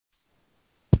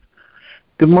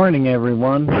Good morning,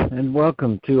 everyone, and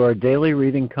welcome to our daily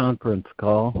reading conference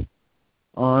call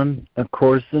on A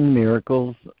Course in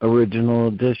Miracles, Original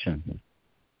Edition.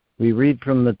 We read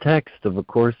from the text of A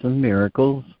Course in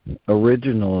Miracles,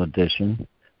 Original Edition,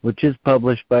 which is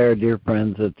published by our dear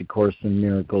friends at the Course in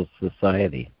Miracles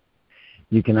Society.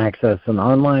 You can access an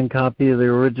online copy of the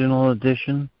original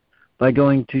edition by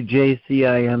going to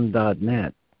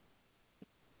jcim.net,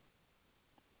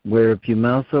 where if you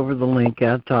mouse over the link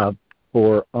at top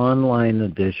for online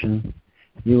edition,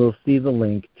 you will see the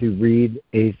link to read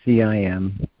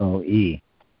ACIMOE.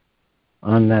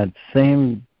 On that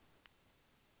same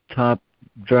top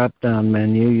drop-down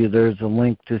menu, there's a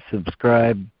link to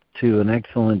subscribe to an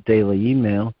excellent daily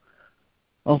email,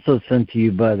 also sent to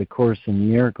you by the Course in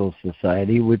Miracles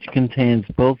Society, which contains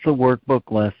both the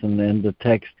workbook lesson and the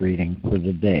text reading for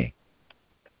the day.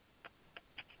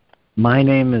 My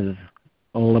name is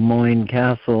Lemoyne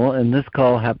Castle, and this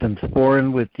call happens for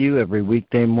and with you every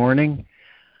weekday morning,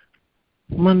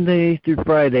 Monday through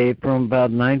Friday, from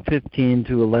about 9:15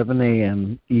 to 11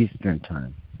 a.m. Eastern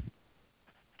Time.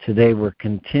 Today we're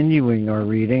continuing our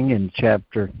reading in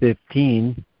Chapter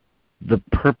 15, The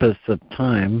Purpose of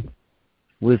Time,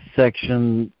 with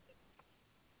Section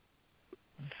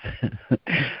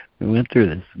we went through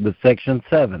this, with Section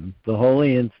 7, The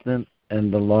Holy Instant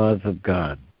and the Laws of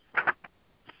God.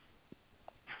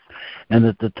 And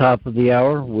at the top of the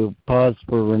hour, we'll pause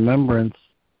for remembrance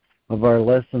of our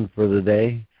lesson for the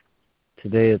day.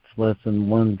 Today it's Lesson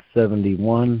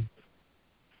 171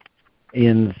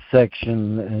 in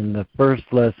the first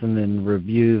lesson in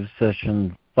review,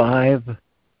 Session 5,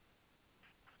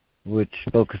 which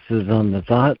focuses on the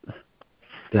thought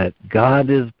that God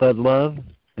is but love,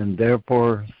 and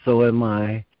therefore so am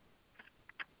I,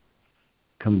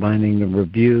 combining the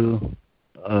review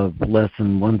of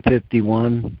Lesson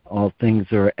 151, All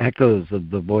Things Are Echoes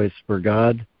of the Voice for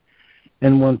God,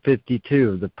 and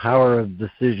 152, The Power of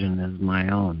Decision is My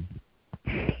Own.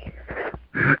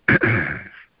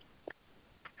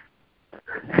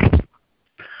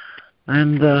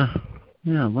 And,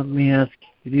 let me ask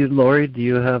you, Lori, do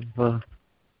you have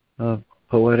a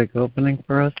poetic opening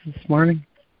for us this morning?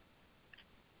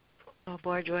 Oh,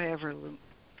 boy, do I ever.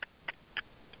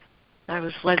 I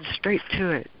was led straight to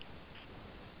it.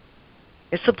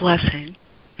 It's a blessing,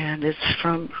 and it's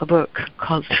from a book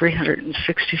called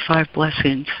 365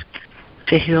 Blessings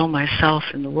to Heal Myself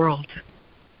and the World.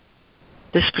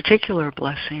 This particular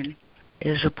blessing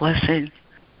is a blessing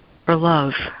for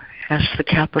love as the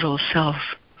capital self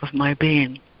of my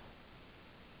being.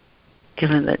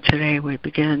 Given that today we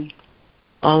begin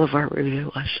all of our review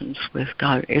lessons with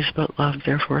God is but love,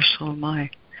 therefore so am I.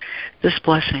 This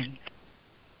blessing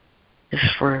is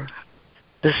for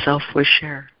the self we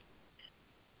share.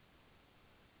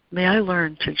 May I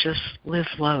learn to just live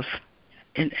love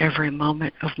in every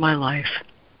moment of my life.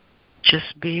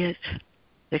 Just be it,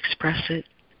 express it,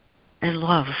 and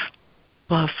love,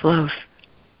 love, love.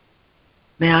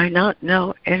 May I not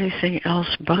know anything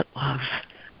else but love.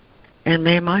 And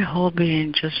may my whole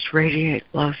being just radiate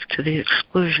love to the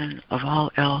exclusion of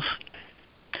all else.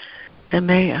 And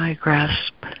may I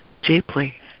grasp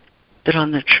deeply that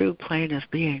on the true plane of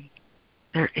being,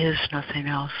 there is nothing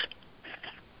else.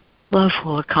 Love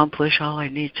will accomplish all I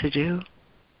need to do.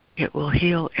 It will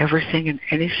heal everything and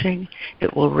anything.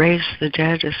 It will raise the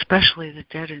dead, especially the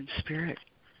dead in spirit.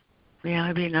 May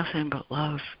I be nothing but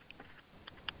love.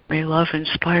 May love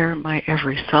inspire my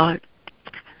every thought,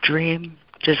 dream,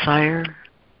 desire,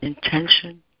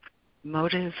 intention,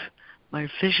 motive, my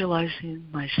visualizing,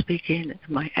 my speaking, and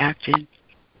my acting.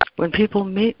 When people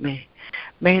meet me,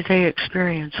 may they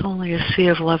experience only a sea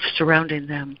of love surrounding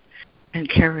them and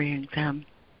carrying them.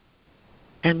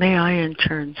 And may I in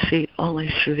turn see only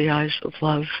through the eyes of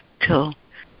love till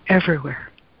everywhere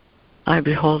I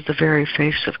behold the very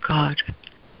face of God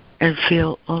and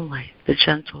feel only the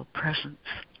gentle presence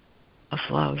of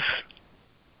love,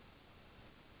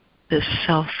 this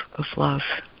self of love.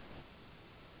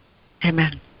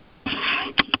 Amen.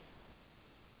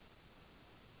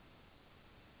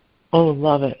 Oh,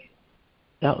 love it.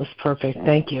 That was perfect.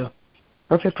 Thank you.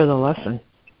 Perfect for the lesson.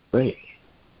 Great.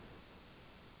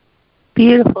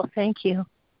 Beautiful. Thank you.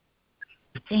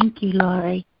 Thank you,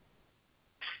 Laurie.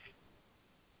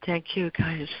 Thank you,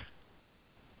 guys.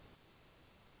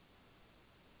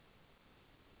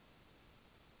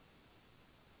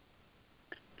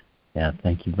 Yeah,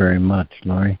 thank you very much,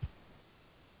 Laurie.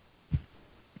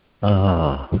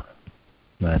 Oh,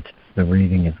 that's the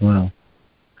reading as well.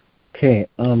 Okay,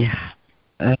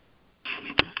 I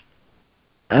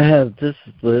have this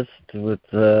list with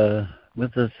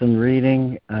us in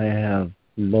reading. I have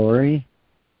Lori,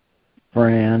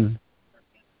 Fran,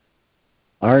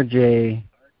 RJ,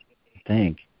 I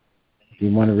think. Do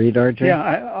you want to read, RJ?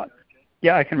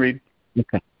 Yeah, I can read.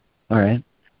 Okay. All right.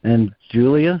 And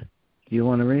Julia, do you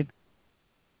want to read?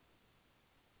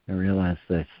 I realized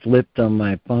I slipped on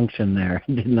my function there.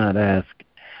 I did not ask.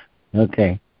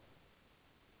 Okay.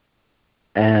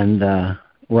 And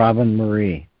Robin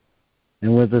Marie.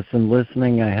 And with us in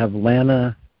listening, I have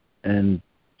Lana and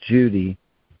Judy,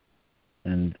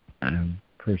 and I'm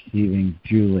perceiving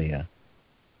Julia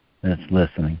that's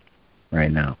listening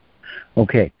right now.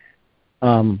 Okay.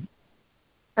 I'm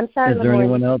sorry, is there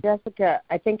anyone else? Jessica,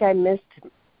 I think I missed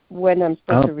when I'm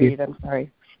supposed to read. I'm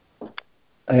sorry.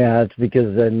 Yeah, it's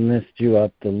because I missed you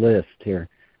up the list here.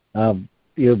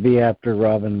 You'll be after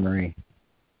Robin Marie.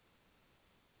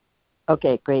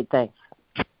 Okay, great, thanks.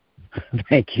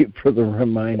 Thank you for the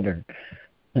reminder.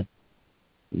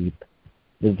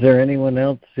 Is there anyone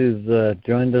else who's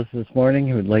joined us this morning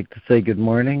who would like to say good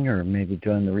morning or maybe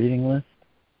join the reading list?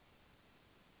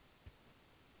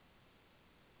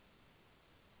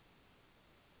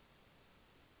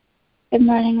 Good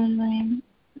morning, Lynn.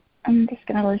 I'm just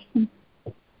going to listen.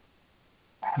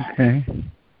 Okay. Good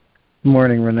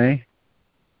morning, Renee.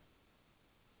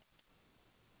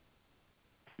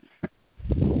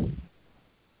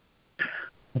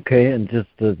 Okay, and just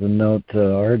as a note to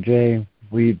RJ,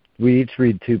 we each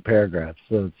read 2 paragraphs,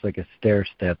 so it's like a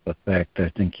stair-step effect. I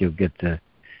think you'll get the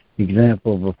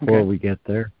example before we get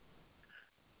there.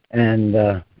 And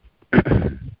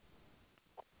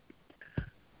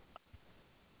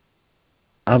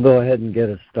I'll go ahead and get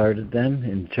us started then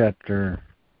in chapter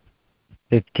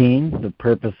 15, The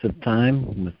Purpose of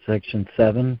Time, with section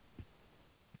 7,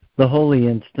 The Holy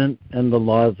Instant and the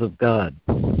Laws of God.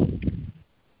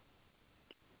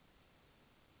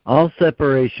 All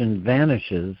separation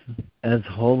vanishes as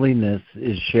holiness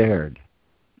is shared.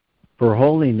 For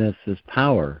holiness is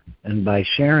power, and by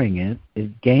sharing it,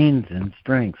 it gains in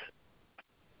strength.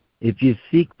 If you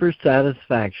seek for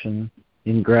satisfaction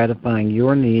in gratifying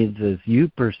your needs as you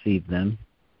perceive them,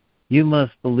 you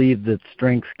must believe that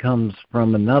strength comes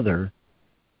from another,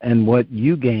 and what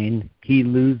you gain, he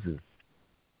loses.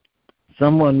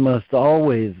 Someone must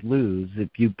always lose if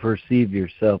you perceive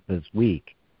yourself as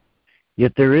weak.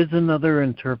 Yet there is another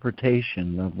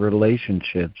interpretation of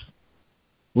relationships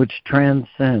which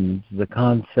transcends the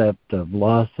concept of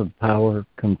loss of power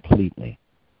completely.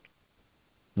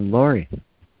 Laurie.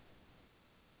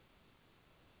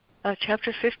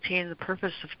 Chapter 15, The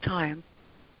Purpose of Time,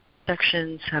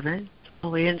 Section 7, The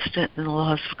Holy Instant and the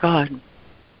Laws of God.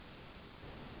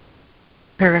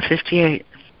 Paragraph 58.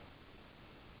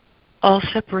 All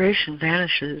separation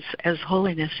vanishes as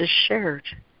holiness is shared.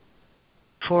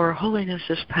 For holiness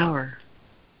is power,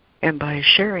 and by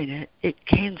sharing it, it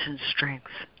gains in strength.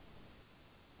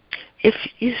 If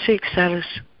you seek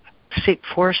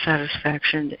for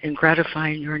satisfaction in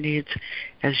gratifying your needs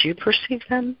as you perceive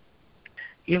them,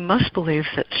 you must believe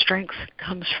that strength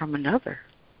comes from another,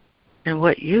 and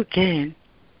what you gain,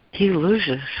 he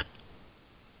loses.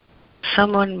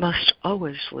 Someone must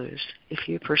always lose if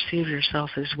you perceive yourself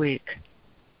as weak.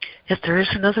 Yet there is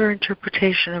another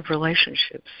interpretation of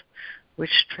relationships which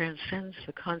transcends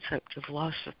the concept of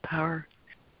loss of power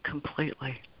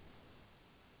completely.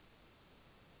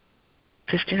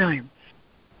 59.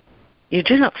 You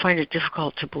do not find it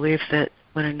difficult to believe that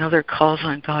when another calls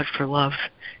on God for love,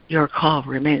 your call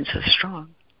remains as strong.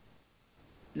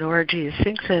 Nor do you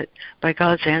think that by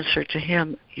God's answer to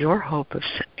him, your hope of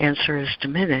answer is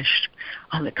diminished.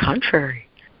 On the contrary,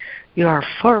 you are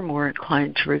far more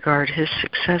inclined to regard his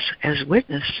success as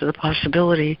witness to the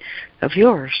possibility of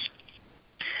yours.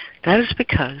 That is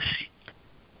because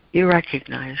you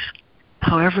recognize,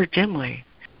 however dimly,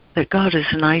 that God is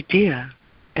an idea,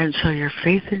 and so your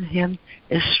faith in him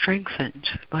is strengthened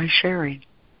by sharing.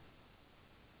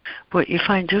 What you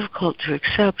find difficult to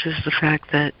accept is the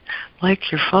fact that,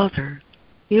 like your Father,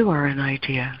 you are an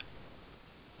idea.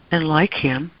 And like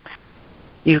him,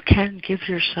 you can give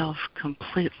yourself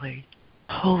completely,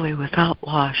 wholly without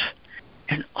loss,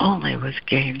 and only with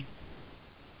gain.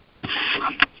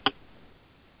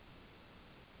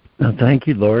 Thank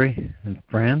you, Laurie. And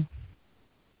Fran?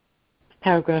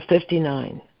 Paragraph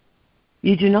 59.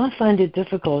 You do not find it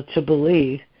difficult to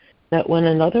believe that when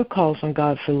another calls on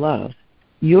God for love,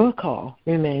 your call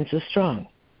remains as strong.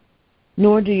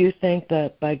 Nor do you think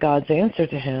that by God's answer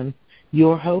to him,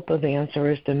 your hope of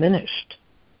answer is diminished.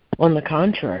 On the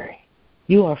contrary,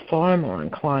 you are far more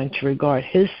inclined to regard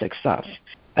his success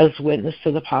as witness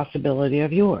to the possibility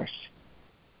of yours.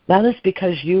 That is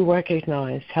because you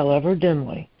recognize, however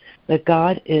dimly, that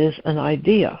God is an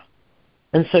idea,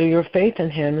 and so your faith in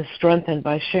him is strengthened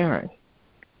by sharing.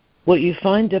 What you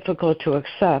find difficult to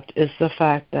accept is the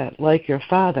fact that, like your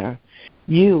Father,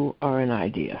 you are an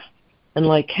idea. And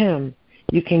like Him,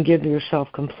 you can give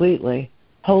yourself completely,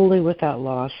 wholly without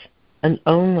loss, and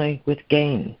only with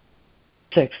gain.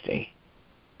 60.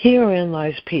 Herein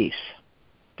lies peace,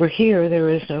 for here there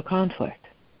is no conflict.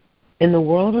 In the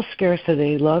world of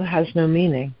scarcity, love has no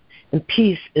meaning, and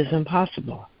peace is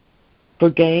impossible. For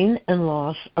gain and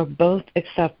loss are both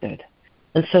accepted,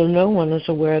 and so no one is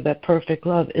aware that perfect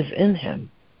love is in him.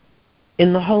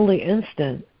 In the holy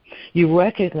instant, you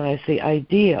recognize the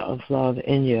idea of love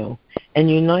in you, and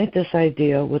unite this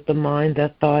idea with the mind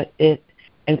that thought it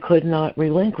and could not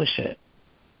relinquish it.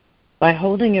 By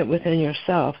holding it within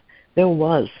yourself, there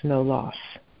was no loss.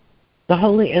 The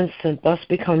holy instant thus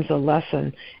becomes a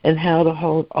lesson in how to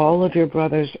hold all of your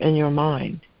brothers in your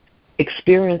mind,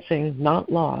 experiencing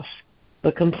not loss,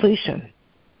 but completion.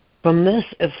 From this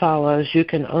it follows you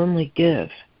can only give,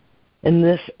 and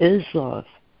this is love,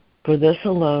 for this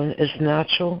alone is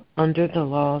natural under the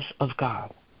laws of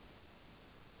God.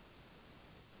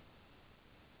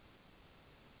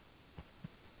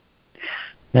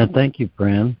 Yeah, thank you,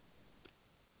 Fran.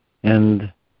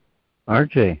 And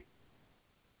RJ.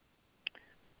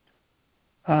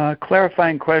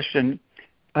 Clarifying question.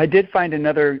 I did find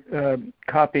another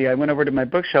copy. I went over to my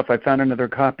bookshelf. I found another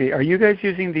copy. Are you guys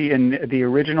using the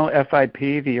original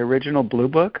FIP, the original Blue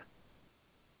Book?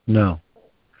 No,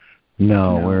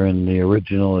 we're in the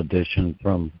original edition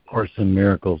from Course in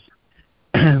Miracles.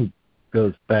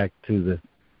 Traces back to the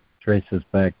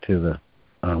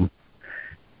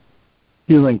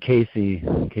Hugh and Casey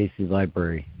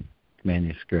Library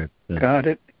manuscript. Got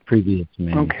it. Previous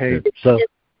manuscript. Okay. So,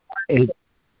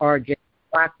 RJ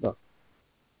Black Book.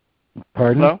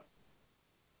 Pardon? Hello?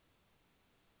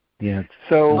 Yeah.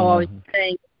 So,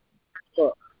 saying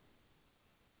book.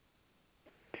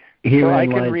 Herein I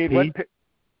can lies read peace. what...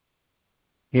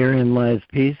 Herein lies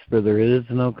peace, for there is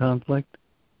no conflict.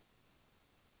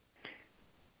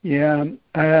 Yeah,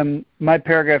 my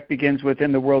paragraph begins with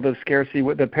 "in the world of scarcity."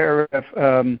 The paragraph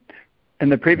in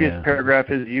the previous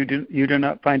paragraph is you do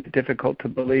not find it difficult to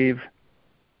believe.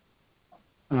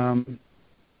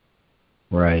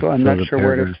 Right. So I'm not sure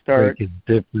where to start. Is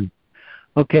different.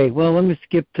 Okay. Well, let me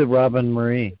skip to Robin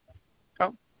Marie.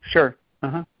 Oh, sure.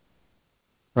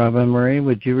 Robin Marie,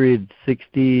 would you read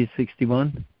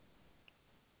 60-61?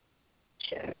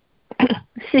 Sure.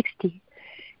 60.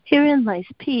 Herein lies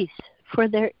peace, for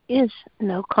there is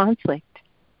no conflict.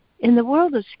 In the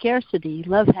world of scarcity,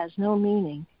 love has no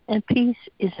meaning, and peace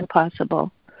is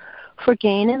impossible. For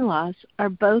gain and loss are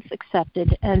both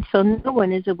accepted, and so no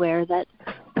one is aware that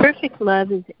perfect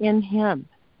love is in him.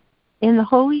 In the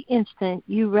holy instant,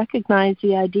 you recognize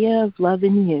the idea of love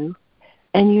in you,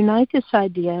 and unite this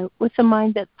idea with the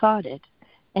mind that thought it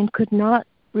and could not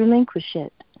relinquish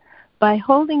it. By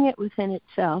holding it within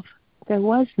itself, there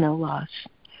was no loss.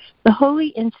 The holy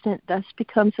instant thus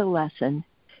becomes a lesson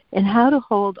in how to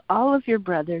hold all of your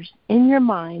brothers in your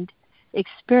mind,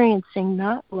 experiencing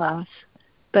not loss,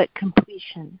 but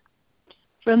completion.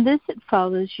 From this it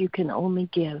follows you can only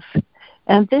give,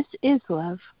 and this is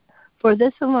love, for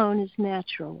this alone is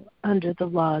natural under the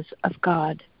laws of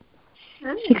God.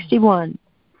 61.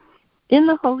 In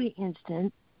the holy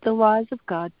instant, the laws of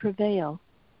God prevail,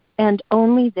 and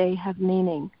only they have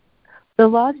meaning. The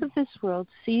laws of this world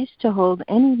cease to hold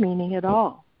any meaning at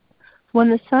all. When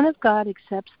the Son of God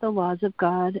accepts the laws of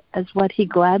God as what he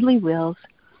gladly wills,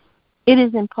 it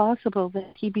is impossible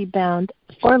that he be bound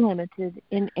or limited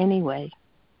in any way.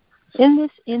 In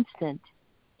this instant,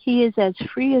 he is as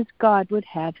free as God would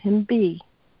have him be.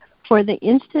 For the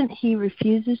instant he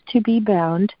refuses to be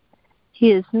bound,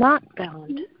 he is not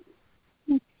bound.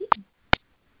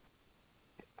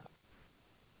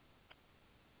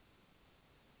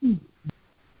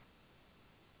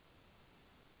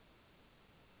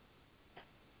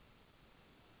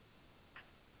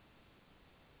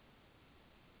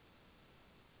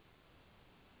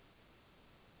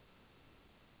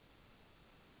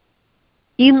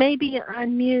 You may be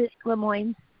on mute,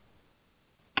 Lemoyne.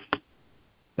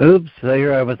 Oops,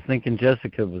 here I was thinking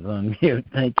Jessica was on mute.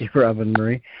 Thank you, Robin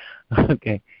Marie.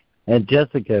 Okay. And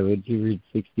Jessica, would you read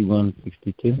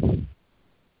 61-62?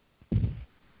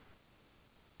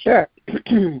 Sure.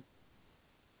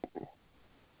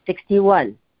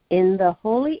 61. In the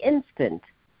holy instant,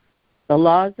 the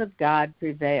laws of God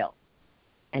prevail,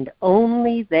 and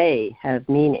only they have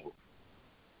meaning.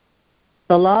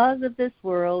 The laws of this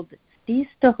world cease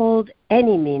to hold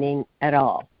any meaning at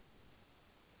all.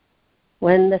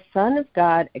 When the Son of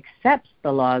God accepts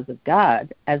the laws of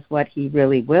God as what he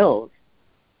really wills,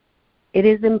 it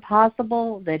is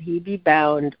impossible that he be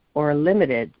bound or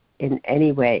limited in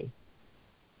any way.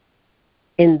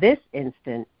 In this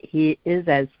instant, he is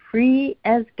as free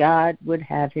as God would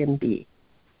have him be.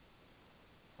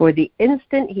 For the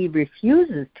instant he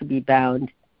refuses to be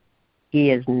bound, he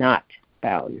is not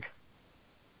bound.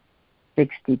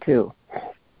 62.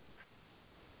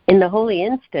 In the holy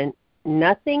instant,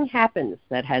 nothing happens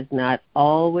that has not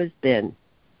always been.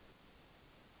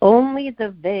 Only the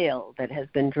veil that has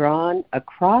been drawn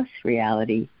across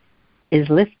reality is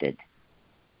lifted.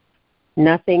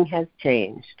 Nothing has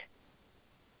changed.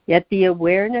 Yet the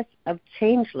awareness of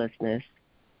changelessness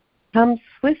comes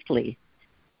swiftly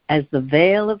as the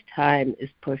veil of time is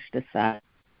pushed aside.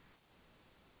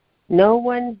 No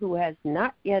one who has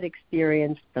not yet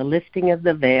experienced the lifting of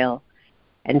the veil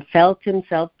and felt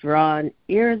himself drawn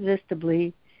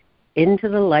irresistibly into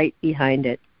the light behind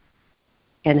it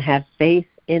can have faith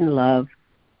in love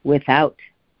without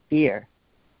fear.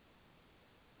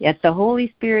 Yet the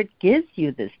Holy Spirit gives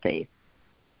you this faith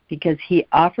because he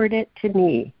offered it to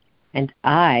me and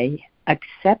I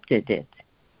accepted it.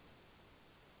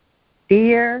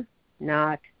 Fear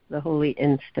not, the holy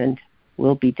instant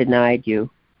will be denied you,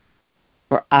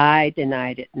 for I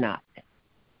denied it not.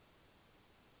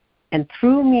 And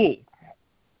through me,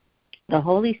 the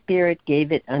Holy Spirit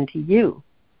gave it unto you,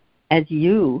 as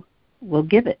you will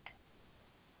give it.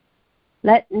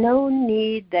 Let no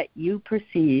need that you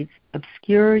perceive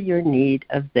obscure your need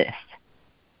of this.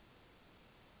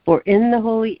 For in the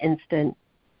holy instant,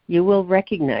 you will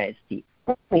recognize the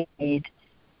only need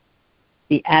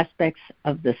the aspects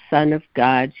of the Son of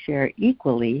God share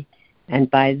equally,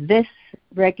 and by this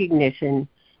recognition,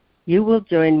 you will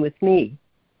join with me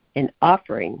in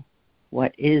offering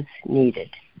what is needed.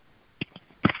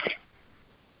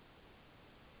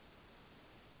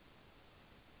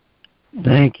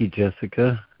 Thank you,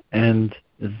 Jessica. And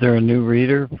is there a new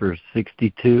reader for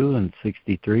 62 and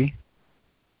 63?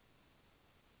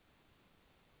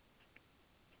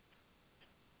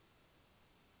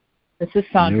 This is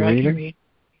Sandra.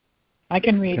 I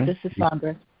can read. Okay. This is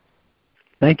Sandra.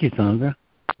 Thank you, Sandra.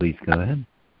 Please go ahead.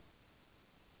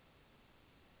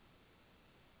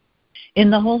 In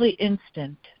the holy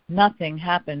instant, nothing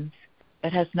happens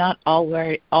that has not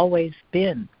always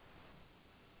been.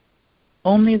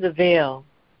 Only the veil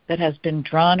that has been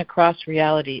drawn across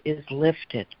reality is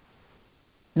lifted.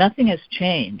 Nothing has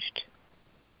changed,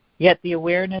 yet the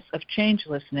awareness of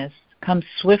changelessness comes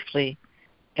swiftly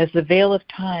as the veil of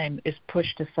time is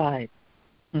pushed aside.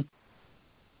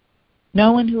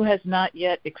 No one who has not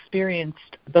yet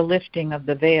experienced the lifting of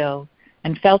the veil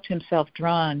and felt himself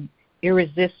drawn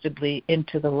irresistibly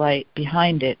into the light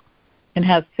behind it can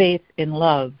have faith in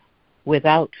love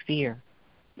without fear.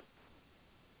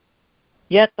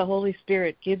 Yet the Holy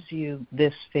Spirit gives you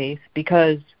this faith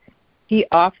because he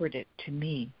offered it to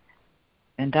me,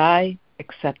 and I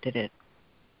accepted it.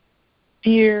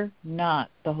 Fear not,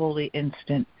 the holy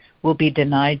instant will be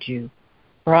denied you,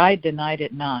 for I denied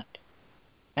it not.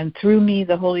 And through me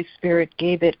the Holy Spirit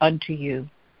gave it unto you,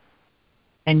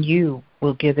 and you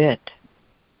will give it.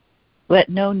 Let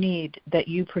no need that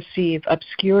you perceive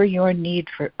obscure your need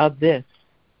of this.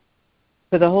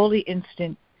 For the holy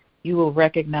instant you will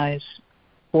recognize,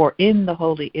 for in the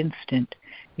holy instant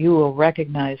you will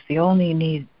recognize the only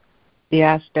need the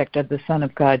aspect of the Son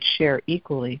of God share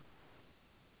equally.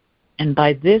 And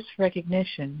by this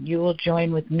recognition you will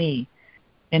join with me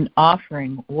in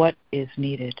offering what is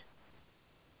needed.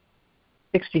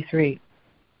 63.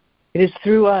 It is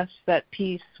through us that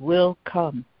peace will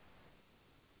come.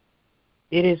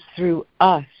 It is through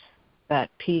us that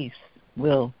peace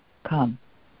will come.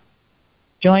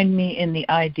 Join me in the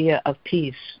idea of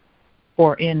peace,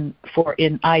 for in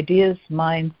ideas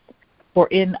minds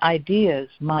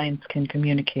can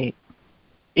communicate.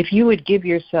 If you would give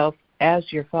yourself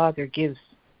as your Father gives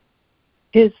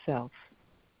his self,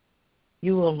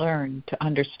 you will learn to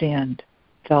understand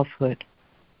selfhood.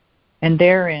 And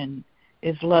therein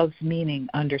is love's meaning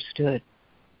understood.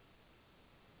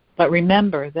 But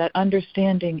remember that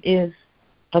understanding is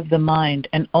of the mind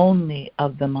and only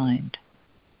of the mind.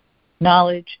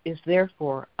 Knowledge is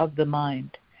therefore of the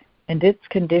mind, and its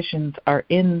conditions are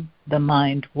in the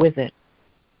mind with it.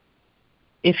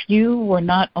 If you were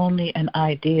not only an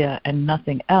idea and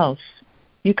nothing else,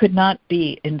 you could not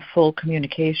be in full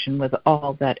communication with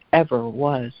all that ever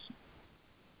was.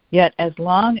 Yet as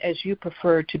long as you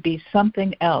prefer to be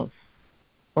something else,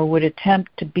 or would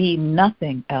attempt to be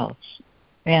nothing else,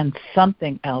 and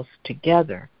something else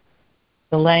together,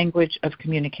 the language of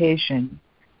communication,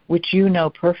 which you know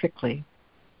perfectly,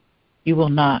 you will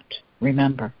not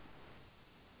remember.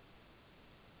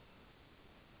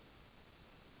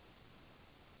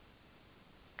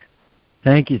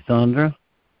 Thank you, Sandra.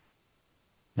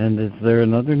 And is there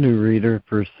another new reader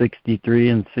for 63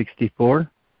 and 64?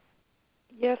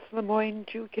 Yes, Lemoyne,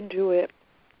 you can do it.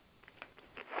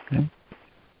 Okay,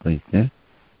 please do.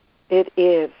 It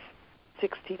is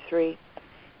 63.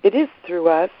 It is through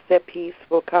us that peace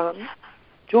will come.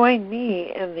 Join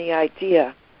me in the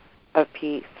idea of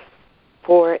peace,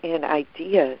 for in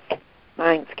ideas,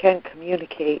 minds can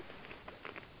communicate.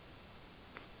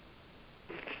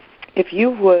 If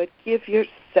you would give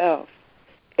yourself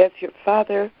as your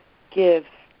Father gives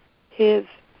his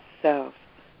self,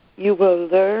 you will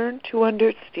learn to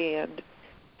understand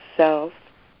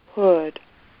selfhood,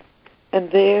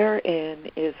 and therein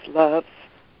is love's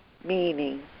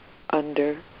meaning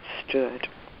understood.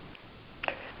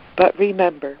 But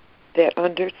remember that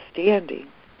understanding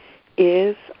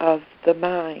is of the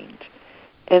mind,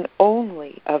 and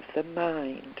only of the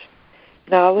mind.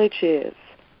 Knowledge is,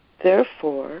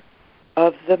 therefore,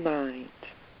 of the mind,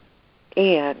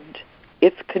 and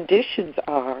its conditions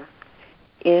are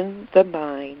in the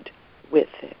mind with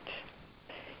it.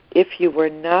 If you were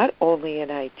not only an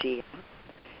idea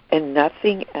and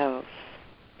nothing else,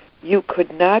 you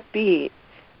could not be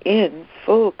in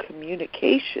full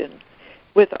communication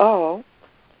with all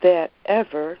that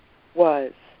ever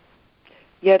was.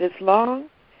 Yet as long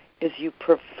as you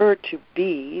prefer to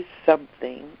be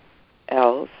something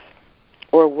else,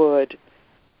 or would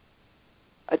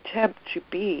attempt to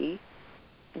be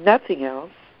nothing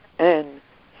else and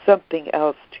something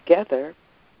else together,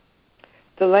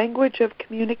 the language of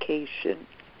communication,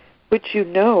 which you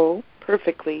know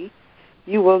perfectly,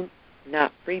 you will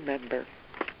not remember.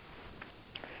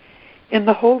 In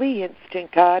the holy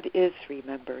instant, God is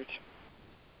remembered,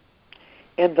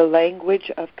 and the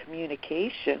language of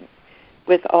communication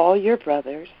with all your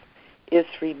brothers is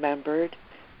remembered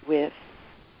with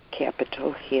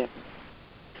capital Him.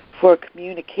 For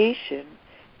communication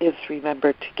is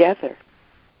remembered together,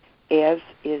 as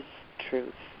is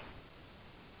truth.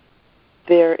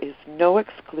 There is no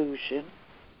exclusion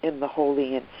in the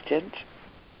holy instant,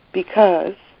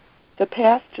 because the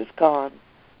past is gone,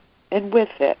 and with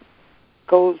it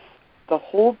goes the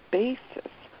whole basis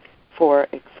for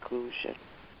exclusion.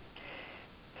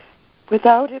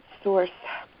 Without its source,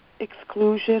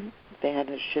 exclusion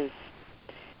vanishes,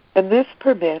 and this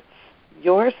permits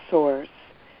your source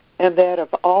and that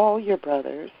of all your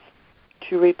brothers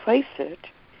to replace it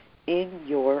in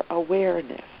your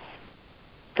awareness.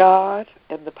 God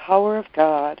and the power of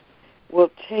God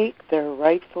will take their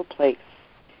rightful place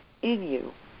in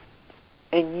you,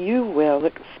 and you will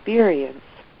experience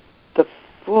the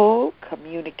full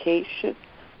communication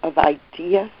of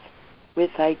ideas with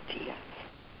ideas.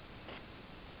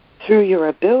 Through your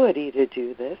ability to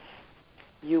do this,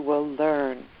 you will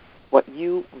learn what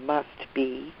you must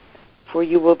be, for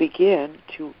you will begin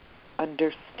to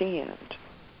understand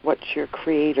what your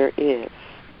Creator is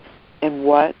and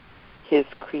what His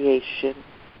creation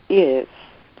is,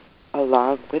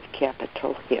 along with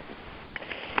capital Him.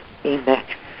 Amen.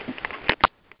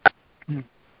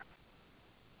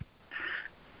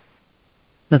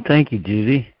 Well, thank you,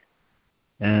 Judy.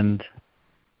 And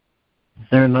is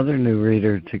there another new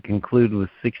reader to conclude with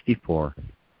 64?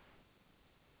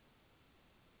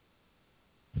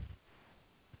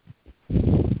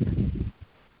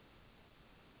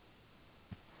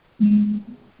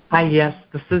 Hi, yes,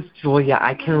 this is Julia.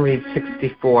 I can read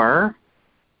 64.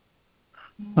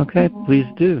 Okay, please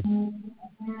do.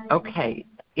 Okay.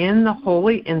 In the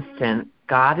holy instant,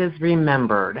 God is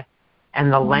remembered,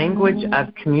 and the language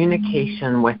of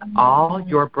communication with all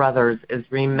your brothers is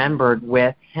remembered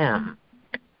with Him.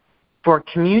 For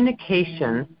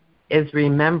communication is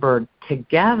remembered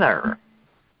together,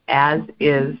 as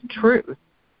is truth.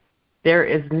 There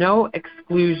is no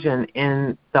exclusion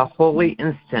in the holy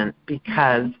instant,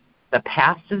 because the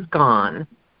past is gone,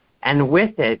 and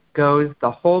with it goes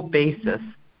the whole basis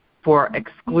for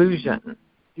exclusion.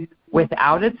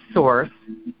 Without its source,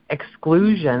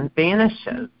 exclusion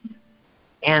vanishes,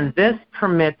 and this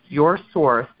permits your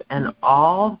source and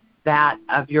all that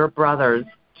of your brothers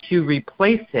to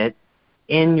replace it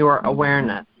in your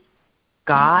awareness.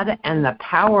 God and the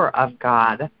power of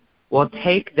God will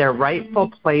take their rightful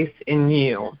place in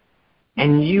you,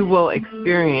 and you will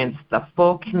experience the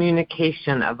full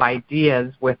communication of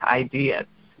ideas with ideas.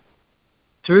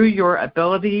 Through your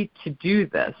ability to do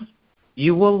this,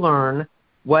 you will learn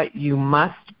what you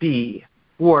must be,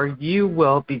 for you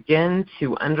will begin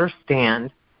to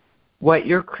understand what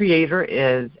your Creator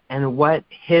is and what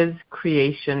His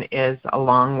creation is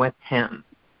along with Him.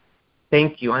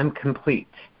 Thank you. I'm complete.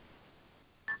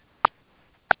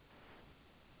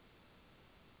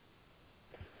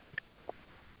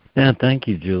 Yeah, thank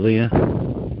you, Julia.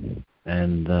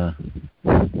 And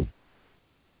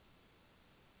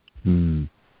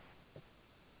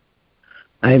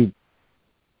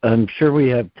I'm sure we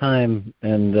have time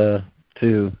and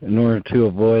in order to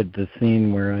avoid the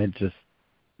scene where I just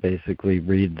basically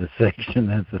read the section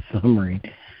as a summary,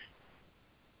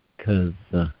 because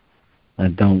I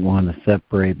don't want to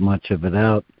separate much of it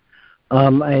out.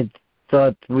 I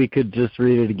thought we could just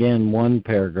read it again, one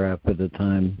paragraph at a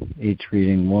time, each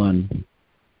reading one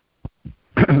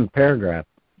paragraph.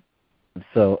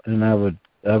 So, and I would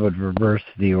reverse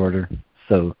the order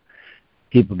so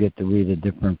people get to read a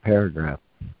different paragraph.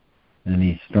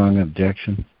 Any strong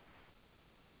objections?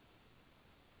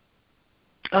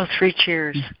 Oh, 3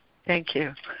 cheers. Thank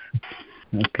you.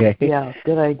 Okay. Yeah,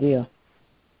 good idea.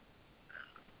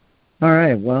 All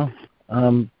right. Well,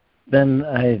 then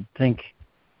I think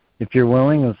if you're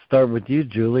willing, let's start with you,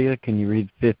 Julia. Can you read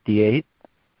 58?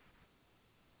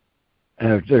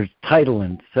 There's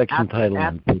section title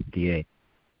in 58.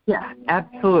 Yeah,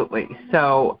 absolutely.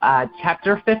 So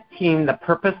chapter 15, the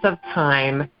purpose of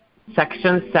time,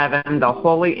 section 7, the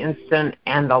holy instant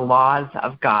and the laws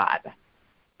of God.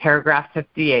 Paragraph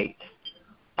 58.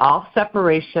 All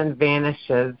separation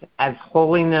vanishes as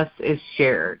holiness is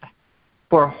shared.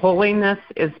 For holiness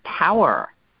is power,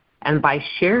 and by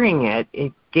sharing it,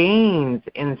 it gains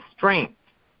in strength.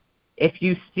 If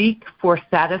you seek for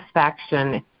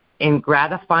satisfaction in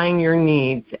gratifying your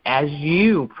needs as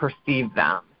you perceive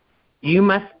them, you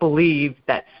must believe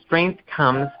that strength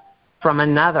comes from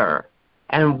another,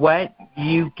 and what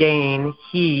you gain,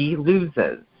 he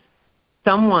loses.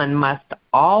 Someone must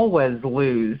always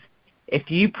lose if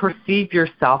you perceive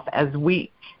yourself as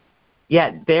weak.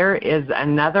 Yet there is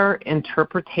another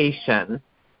interpretation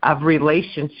of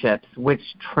relationships which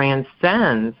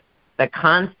transcends the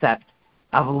concept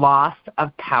of loss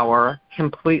of power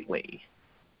completely.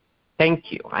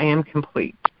 Thank you. I am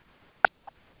complete.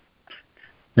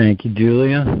 Thank you,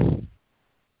 Julia.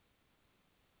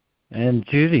 And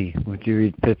Judy, would you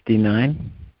read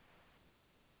 59?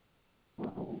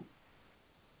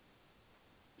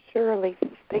 Surely.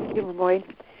 Thank you, Lemoyne.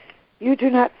 You do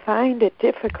not find it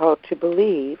difficult to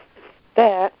believe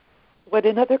that when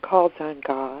another calls on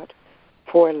God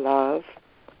for love,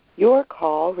 your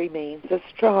call remains as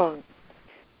strong.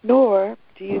 Nor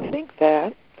do you think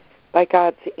that, by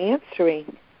God's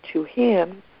answering to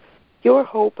him, your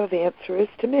hope of answer is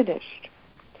diminished.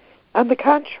 On the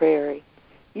contrary,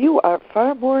 you are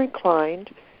far more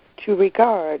inclined to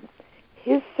regard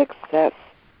his success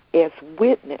as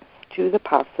witness to the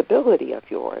possibility of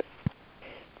yours.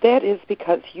 That is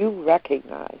because you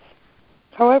recognize,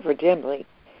 however dimly,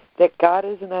 that God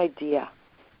is an idea,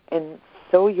 and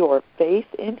so your faith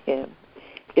in him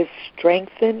is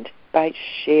strengthened by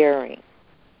sharing.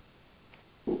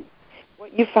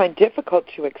 What you find difficult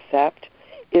to accept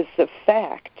is the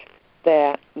fact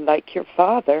that, like your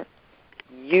father,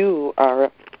 you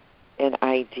are an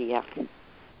idea.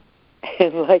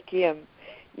 And like him,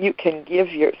 you can give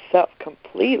yourself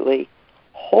completely,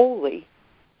 wholly,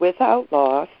 without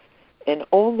loss, and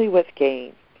only with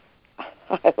gain.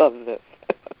 I love this.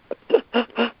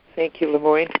 Thank you,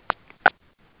 Lemoyne.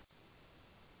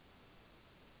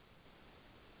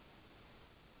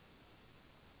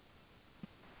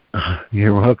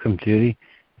 You're welcome, Judy.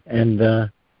 And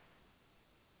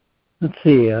let's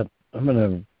see, I'm going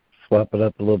to swap it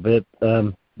up a little bit.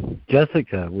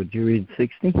 Jessica, would you read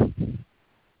 60?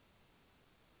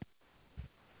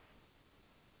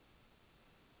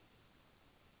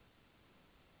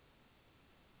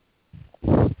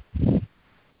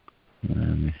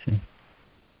 Let me see.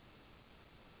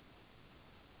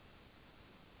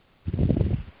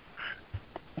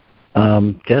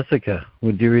 Jessica,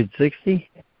 would you read 60?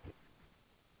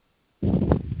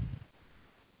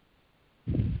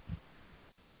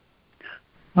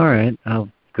 All right, I'll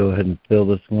go ahead and fill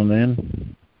this one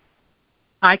in.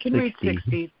 I can read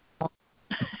 60.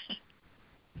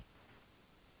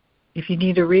 If you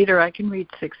need a reader, I can read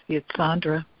 60. It's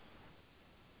Sandra.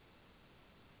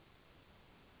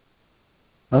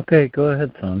 Okay, go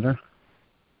ahead, Sandra.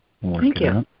 Thank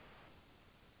you.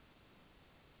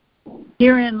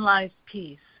 Herein lies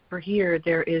peace, for here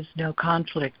there is no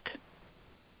conflict.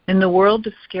 In the world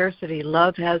of scarcity,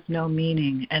 love has no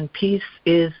meaning, and peace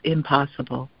is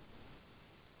impossible.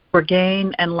 For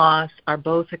gain and loss are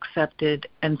both accepted,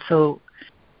 and so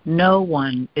no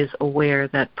one is aware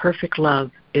that perfect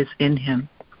love is in him.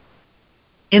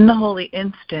 In the holy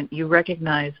instant, you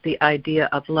recognize the idea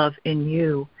of love in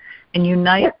you, and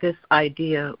unite this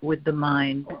idea with the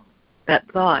mind that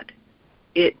thought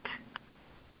it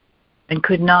and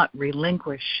could not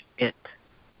relinquish it.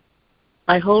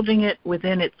 By holding it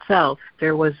within itself,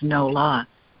 there was no loss.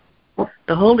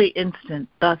 The holy instant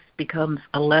thus becomes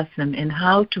a lesson in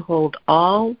how to hold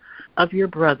all of your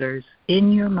brothers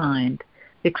in your mind,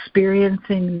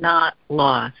 experiencing not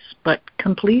loss, but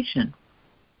completion.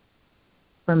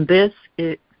 From this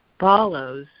it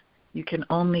follows you can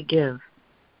only give.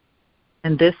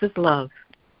 And this is love,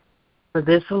 for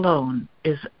this alone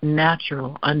is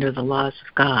natural under the laws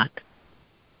of God.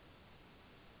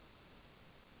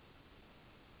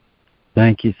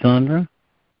 Thank you, Sandra.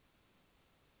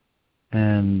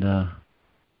 And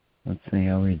let's see,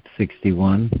 I'll read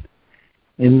 61.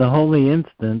 In the holy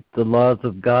instant, the laws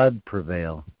of God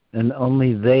prevail, and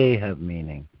only they have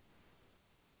meaning.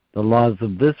 The laws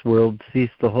of this world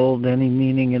cease to hold any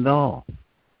meaning at all.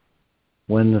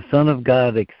 When the Son of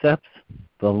God accepts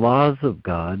the laws of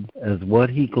God as what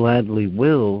he gladly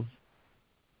wills,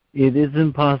 it is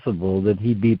impossible that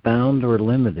he be bound or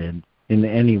limited in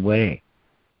any way.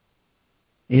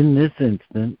 In this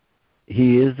instant,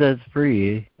 he is as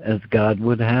free as God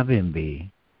would have him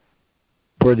be.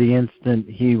 For the instant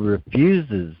he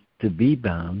refuses to be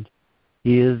bound,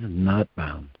 he is not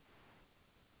bound.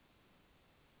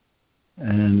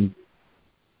 And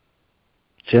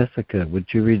Jessica, would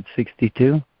you read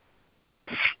 62?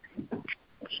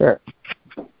 Sure.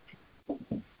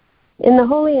 In the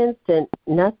holy instant,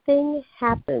 nothing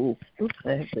happens.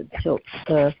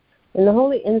 In the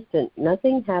holy instant,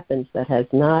 nothing happens that has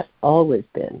not always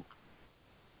been.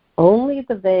 Only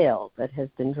the veil that has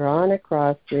been drawn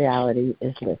across reality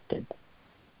is lifted.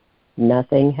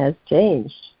 Nothing has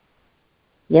changed.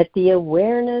 Yet the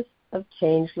awareness of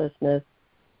changelessness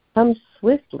comes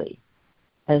swiftly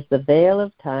as the veil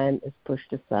of time is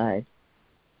pushed aside.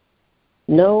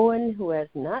 No one who has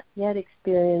not yet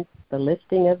experienced the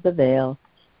lifting of the veil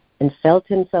and felt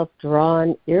himself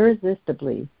drawn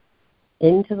irresistibly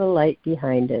into the light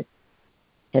behind it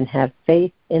can have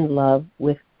faith in love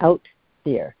without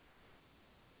fear.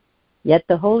 Yet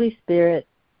the Holy Spirit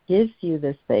gives you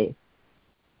this faith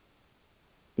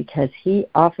because he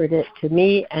offered it to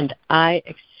me and I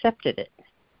accepted it.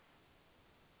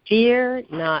 Fear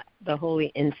not, the holy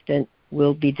instant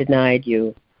will be denied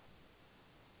you,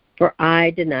 for I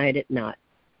denied it not.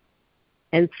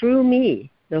 And through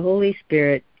me, the Holy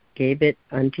Spirit gave it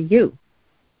unto you,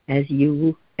 as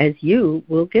you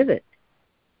will give it.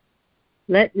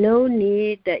 Let no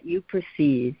need that you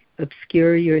perceive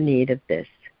obscure your need of this.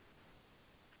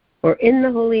 For in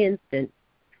the holy instant,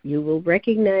 you will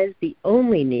recognize the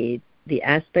only need the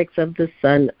aspects of the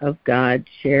Son of God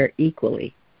share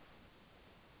equally.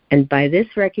 And by this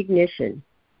recognition,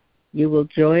 you will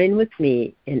join with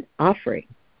me in offering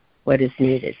what is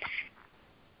needed.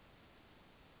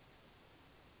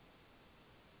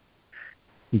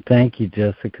 Thank you,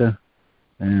 Jessica.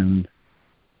 And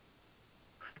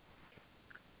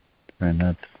try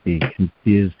not to be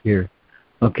confused here.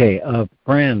 Okay,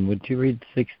 Fran, would you read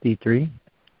 63?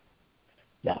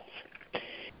 Yes.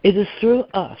 It is through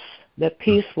us that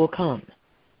peace will come.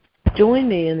 Join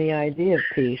me in the idea of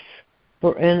peace,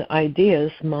 for in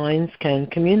ideas minds can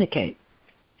communicate.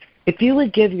 If you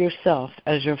would give yourself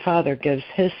as your Father gives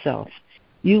his self,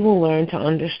 you will learn to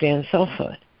understand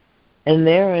selfhood, and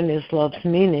therein is love's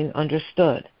meaning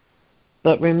understood.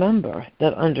 But remember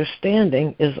that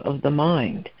understanding is of the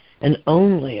mind, and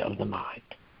only of the mind.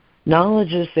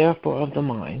 Knowledge is therefore of the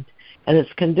mind, and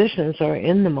its conditions are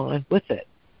in the mind with it.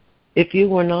 If you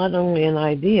were not only an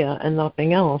idea and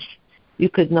nothing else, you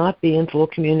could not be in full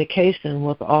communication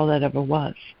with all that ever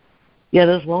was. Yet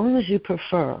as long as you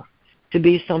prefer to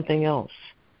be something else,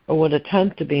 or would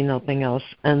attempt to be nothing else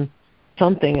and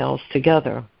something else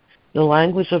together, the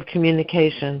language of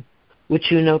communication, which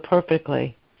you know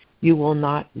perfectly, you will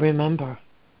not remember.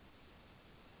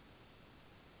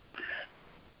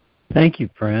 Thank you,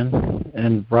 Fran.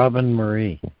 And Robin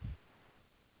Marie.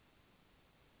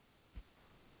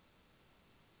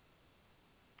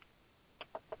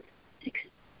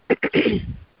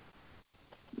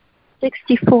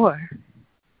 $64.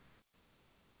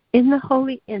 In the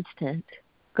holy instant,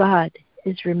 God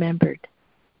is remembered,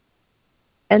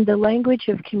 and the language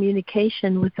of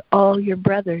communication with all your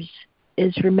brothers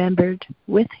is remembered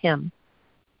with him.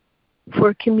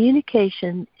 For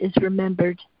communication is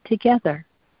remembered together,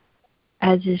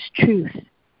 as is truth.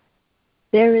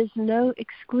 There is no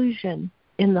exclusion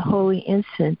in the holy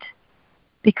instant,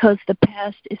 because the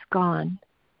past is gone,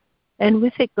 and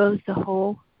with it goes the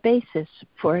whole basis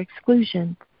for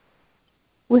exclusion.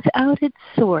 Without its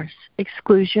source,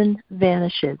 exclusion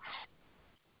vanishes.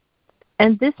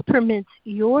 And this permits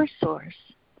your source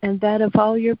and that of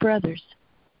all your brothers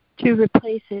to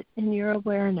replace it in your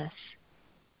awareness.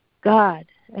 God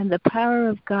and the power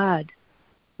of God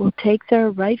will take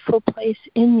their rightful place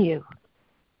in you,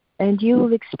 and you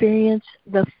will experience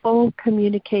the full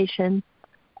communication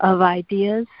of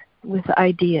ideas with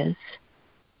ideas.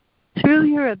 Through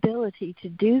your ability to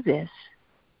do this,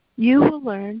 you will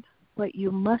learn what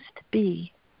you must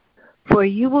be, for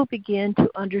you will begin to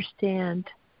understand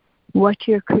what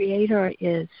your Creator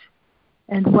is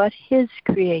and what His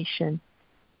creation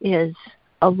is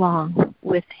along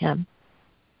with Him.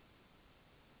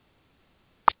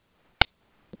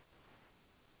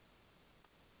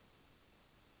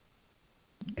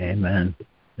 Amen.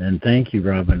 And thank you,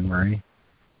 Robin Marie.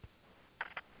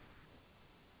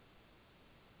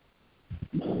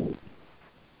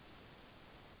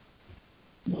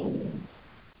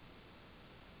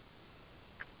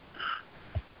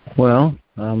 Well,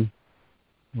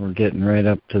 we're getting right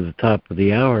up to the top of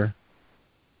the hour.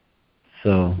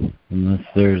 So unless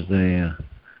there's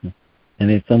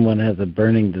someone has a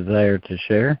burning desire to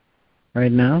share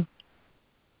right now,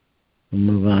 we'll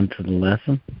move on to the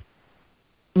lesson.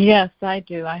 Yes, I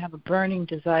do. I have a burning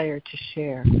desire to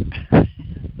share.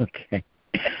 Okay.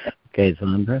 Okay,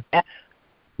 Sandra.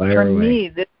 For me,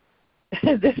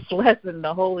 this lesson,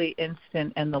 the holy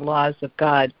instant and the laws of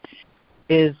God,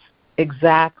 is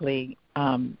exactly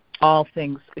all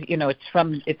things. It's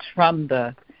from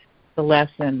the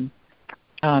lesson.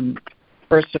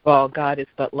 First of all, God is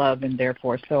but love, and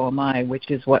therefore so am I, which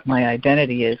is what my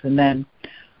identity is. And then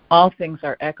all things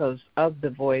are echoes of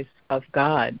the voice of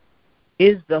God.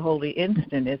 Is the holy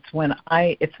instant.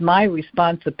 It's my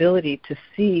responsibility to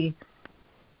see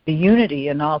the unity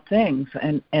in all things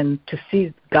and to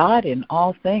see God in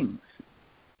all things.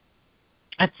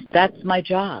 That's my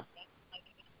job.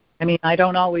 I mean, I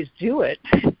don't always do it,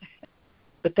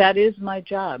 but that is my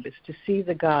job, is to see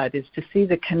the God, is to see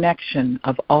the connection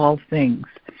of all things.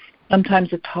 Sometimes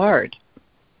it's hard,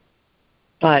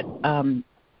 but,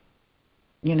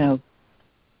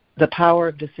 the power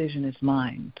of decision is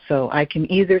mine. So I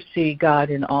can either see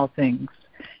God in all things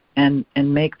and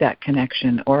make that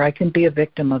connection, or I can be a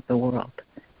victim of the world.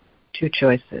 Two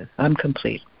choices. I'm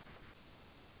complete.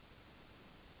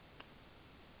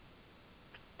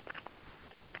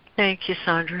 Thank you,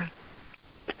 Sandra.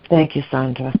 Thank you,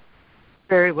 Sandra.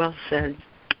 Very well said.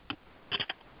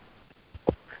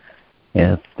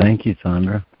 Yes, thank you,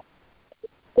 Sandra.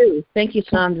 Thank you,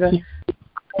 Sandra.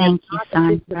 Thank you,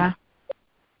 Sandra.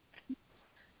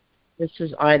 This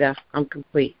is Ida. I'm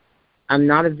complete. I'm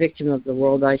not a victim of the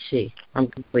world I see. I'm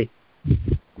complete.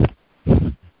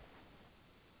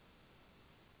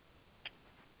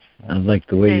 I like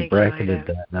the way you bracketed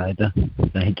that, Ida.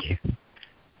 Thank you.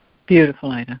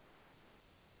 Beautiful, Ida.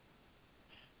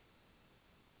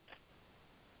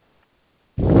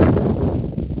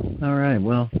 All right.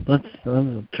 Well, let's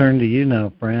turn to you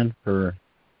now, Fran, for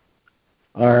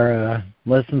our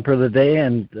lesson for the day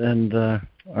and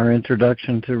our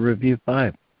introduction to Review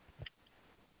 5.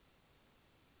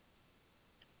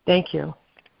 Thank you.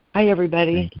 Hi,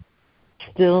 everybody.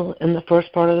 Still in the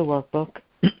first part of the workbook,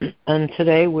 and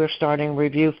today we're starting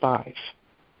Review 5.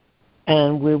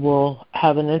 And we will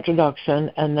have an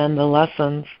introduction, and then the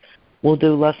lessons. We'll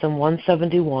do Lesson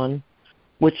 171,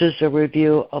 which is a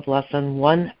review of Lesson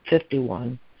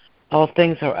 151, All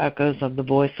Things Are Echoes of the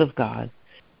Voice of God,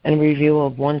 and review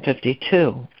of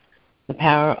 152, The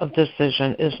Power of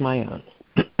Decision is My Own.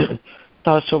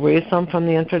 So I shall read some from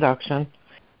the introduction,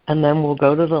 and then we'll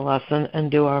go to the lesson and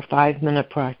do our 5-minute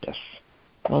practice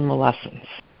on the lessons.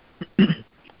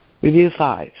 Review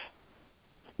 5.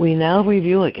 We now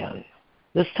review again.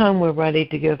 This time we're ready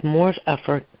to give more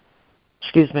effort.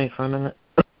 Excuse me for a minute.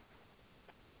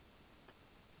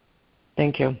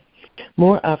 Thank you.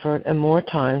 More effort and more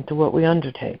time to what we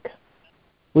undertake.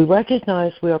 We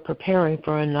recognize we are preparing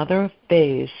for another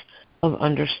phase of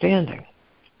understanding.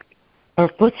 Our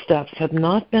footsteps have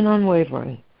not been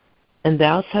unwavering, and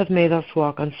doubts have made us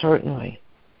walk uncertainly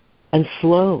and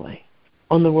slowly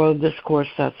on the road this course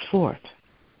sets forth.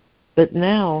 But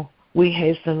now we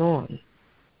hasten on,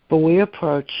 for we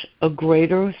approach a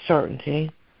greater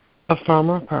certainty, a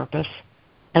firmer purpose,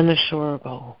 and a surer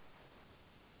goal.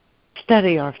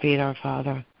 Steady our feet, our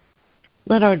Father.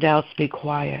 Let our doubts be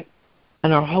quiet,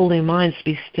 and our holy minds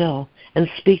be still, and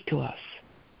speak to us.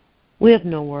 We have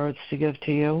no words to give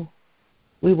to you.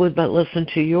 We would but listen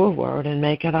to your word and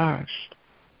make it ours.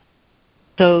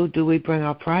 So do we bring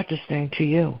our practicing to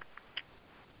you.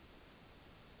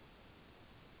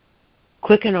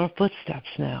 Quicken our footsteps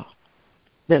now,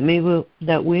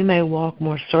 that we may walk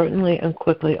more certainly and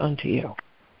quickly unto you.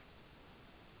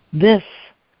 This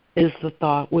is the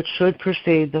thought which should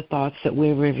precede the thoughts that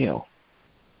we review.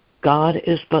 God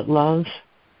is but love,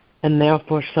 and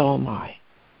therefore so am I.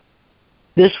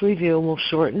 This review will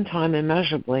shorten time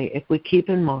immeasurably if we keep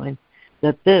in mind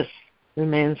that this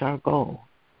remains our goal.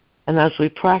 And as we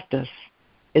practice,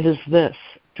 it is this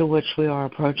to which we are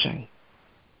approaching.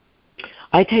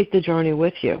 I take the journey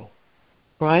with you,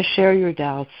 for I share your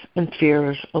doubts and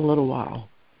fears a little while,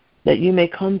 that you may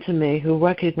come to me who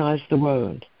recognize the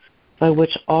road by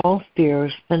which all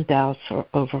fears and doubts are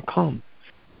overcome.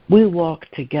 We walk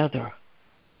together.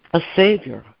 A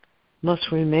Savior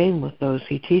must remain with those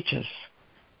he teaches.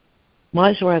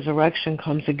 My resurrection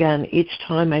comes again each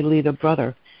time I lead a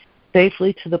brother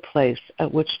safely to the place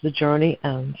at which the journey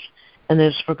ends and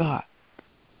is forgot.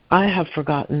 I have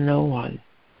forgotten no one.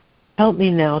 Help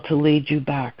me now to lead you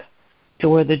back to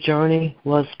where the journey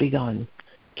was begun,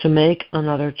 to make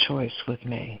another choice with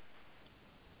me.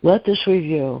 Let this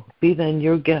review be then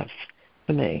your gift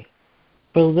to me.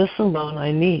 For this alone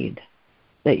I need,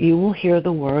 that you will hear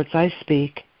the words I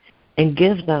speak and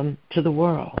give them to the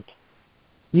world.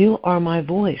 You are my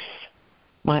voice,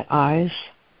 my eyes,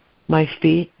 my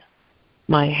feet,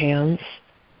 my hands,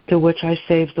 through which I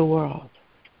save the world.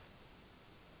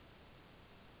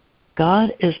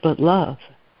 God is but love,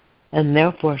 and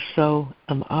therefore so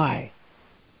am I.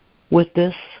 With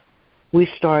this, we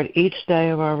start each day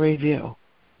of our review.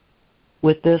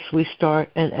 With this, we start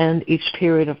and end each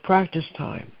period of practice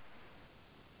time.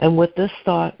 And with this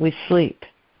thought, we sleep,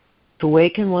 to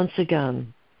waken once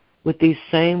again with these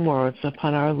same words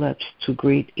upon our lips to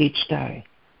greet each day.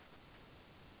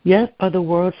 Yet are the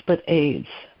words but aids,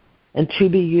 and to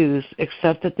be used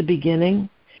except at the beginning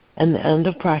and the end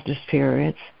of practice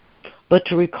periods, but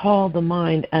to recall the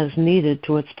mind as needed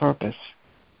to its purpose.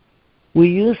 We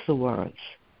use the words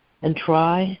and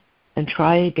try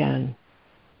again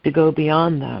to go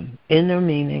beyond them in their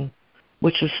meaning,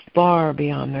 which is far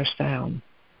beyond their sound.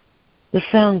 The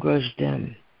sound grows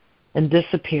dim and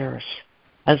disappears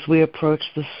as we approach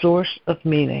the source of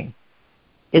meaning.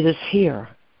 It is here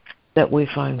that we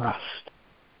find rest.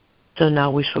 So now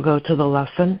we shall go to the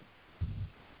lesson.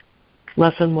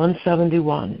 Lesson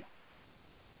 171.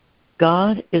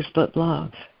 God is but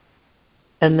love,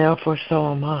 and therefore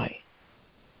so am I.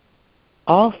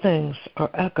 All things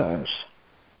are echoes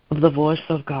of the voice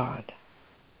of God.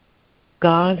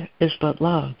 God is but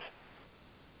love,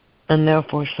 and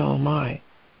therefore so am I.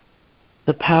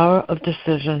 The power of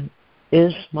decision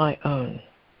is my own.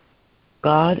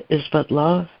 God is but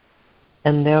love,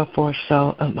 and therefore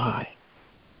so am I.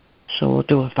 So we'll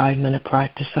do a 5-minute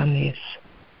practice on these.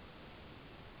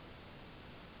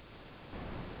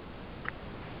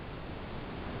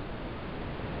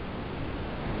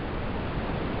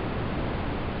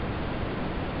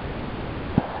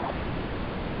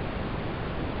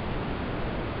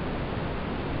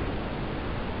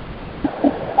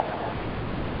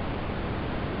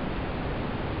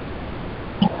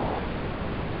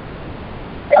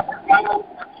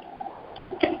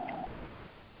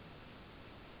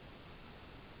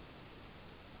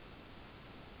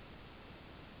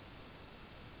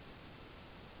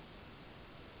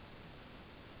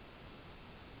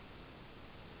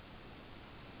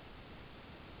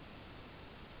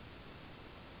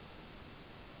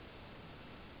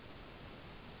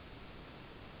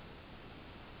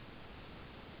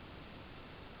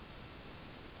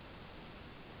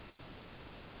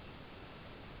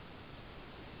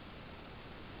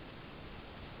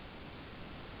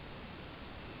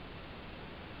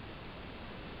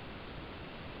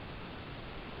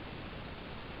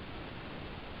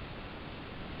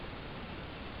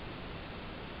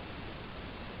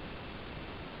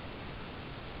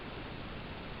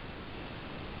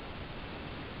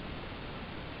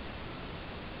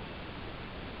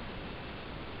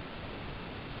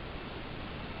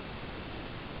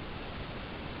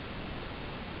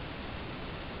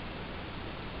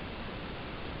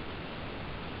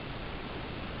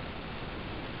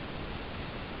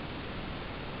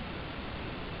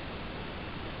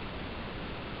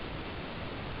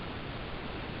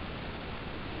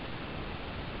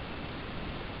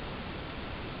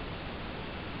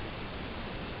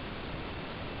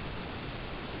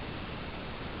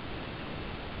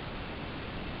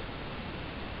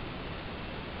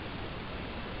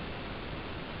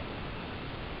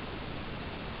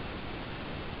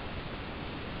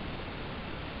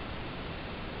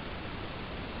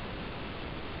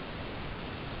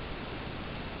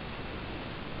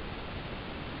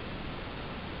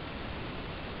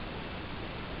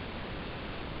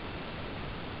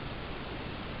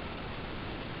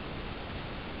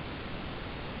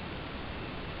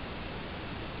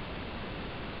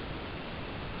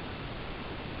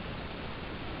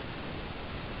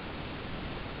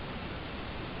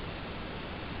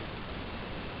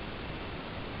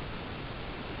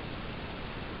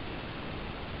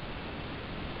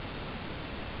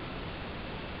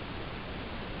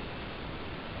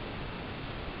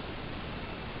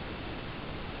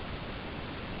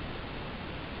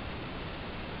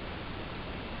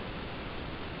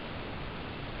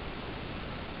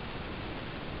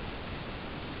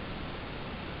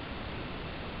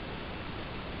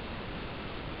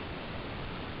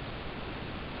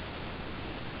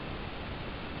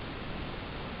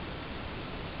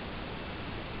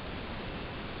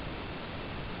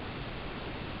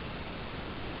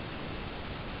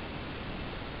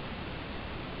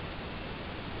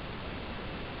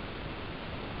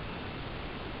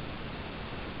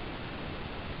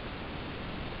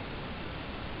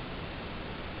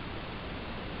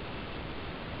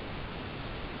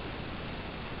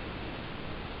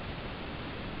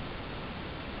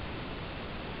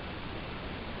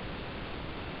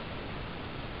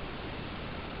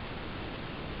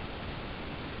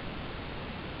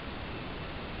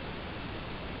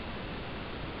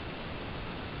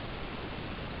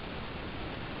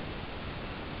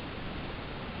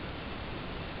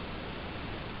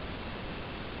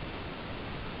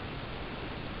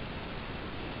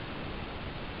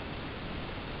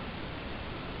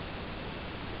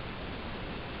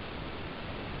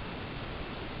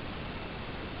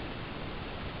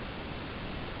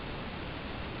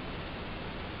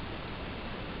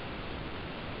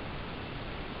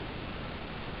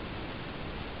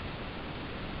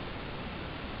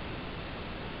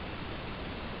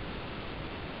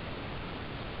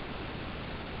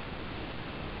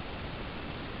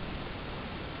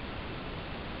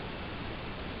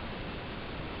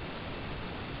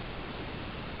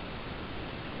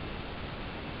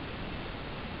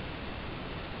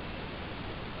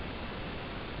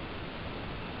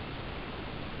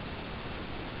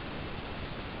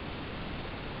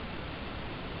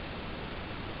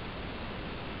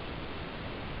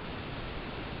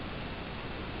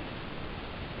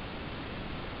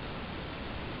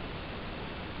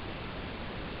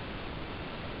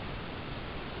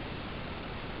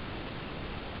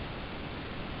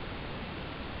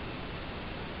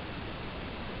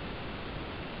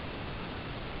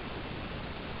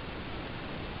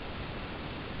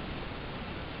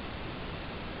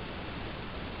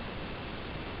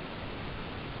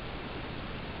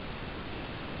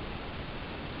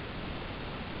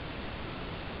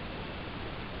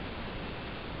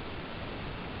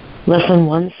 Lesson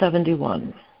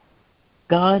 171.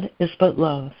 God is but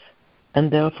love,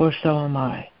 and therefore so am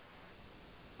I.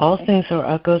 All things are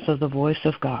echoes of the voice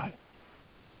of God.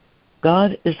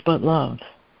 God is but love,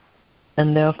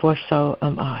 and therefore so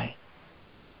am I.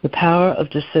 The power of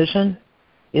decision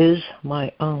is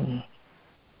my own.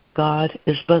 God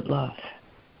is but love,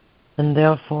 and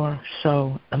therefore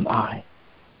so am I.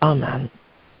 Amen.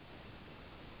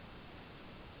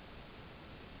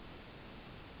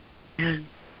 And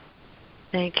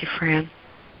thank you, Fran.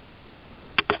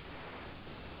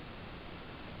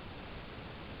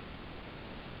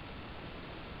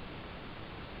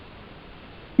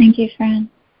 Thank you, Fran.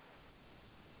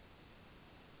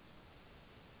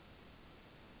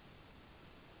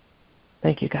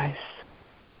 Thank you, guys.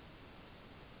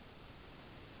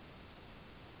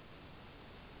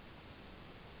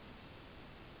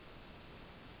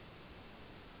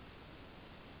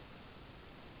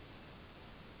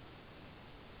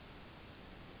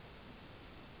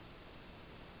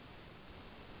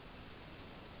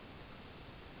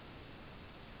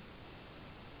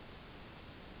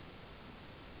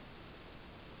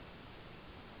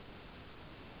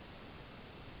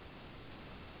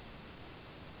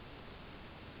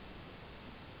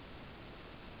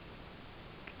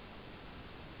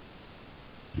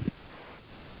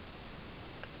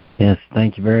 Yes,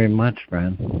 thank you very much,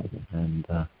 Fran.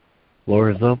 And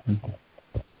floor is open.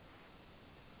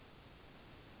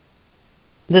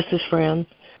 This is Fran.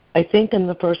 I think in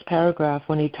the first paragraph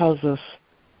when he tells us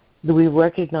that we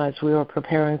recognize we are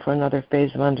preparing for another phase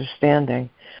of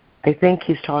understanding, I think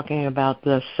he's talking about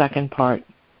the second part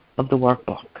of the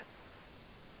workbook.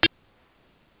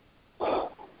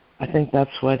 I think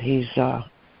that's what he's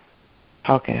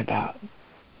talking about.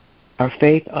 Our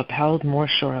faith upheld more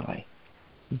surely.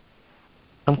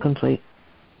 I'm complete.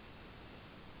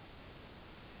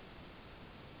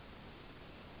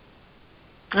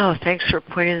 Oh, thanks for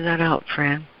pointing that out,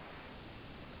 Fran.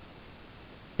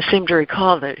 I seem to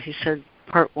recall that he said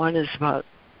part 1 is about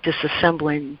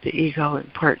disassembling the ego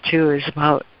and part 2 is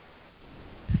about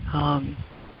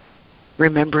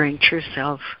remembering true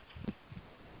self.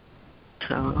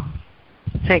 So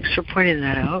thanks for pointing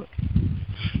that out.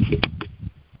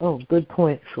 Oh, good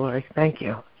point, Lori. Thank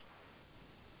you.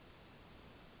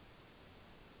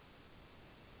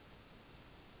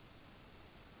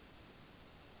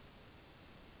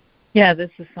 Yeah,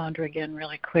 this is Sandra again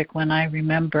really quick. When I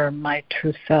remember my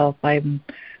true self, I'm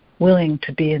willing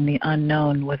to be in the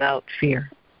unknown without fear.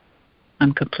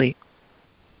 I'm complete.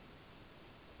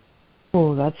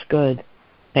 Oh, that's good.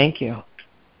 Thank you.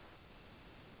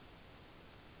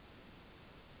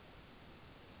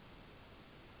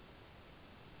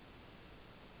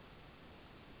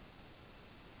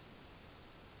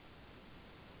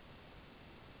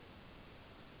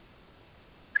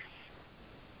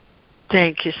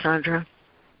 Thank you, Sandra.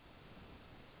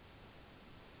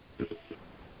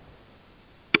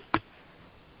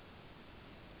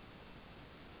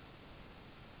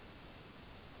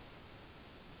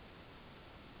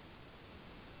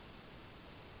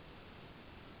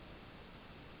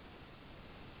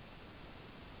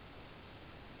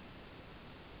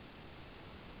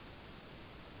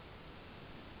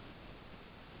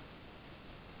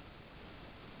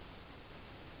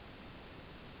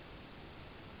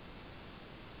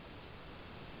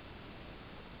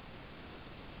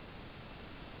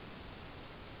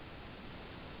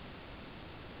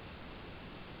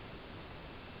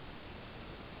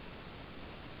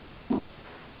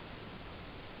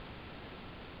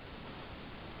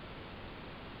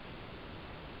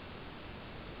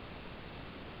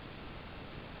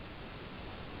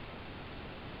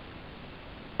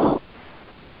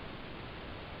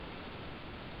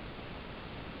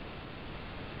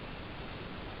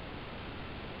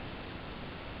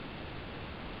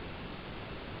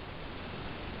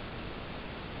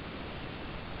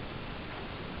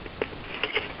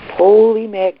 Holy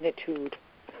magnitude.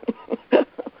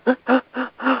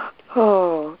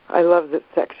 Oh, I love this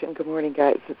section. Good morning,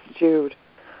 guys. It's Jude.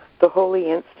 The holy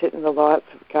instant and the laws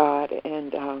of God,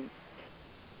 and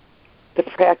the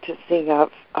practicing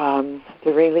of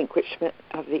the relinquishment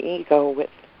of the ego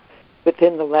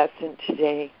within the lesson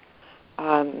today.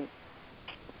 That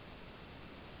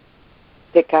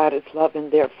God is love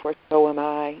and therefore so am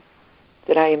I.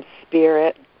 That I am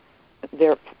spirit,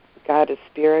 therefore God is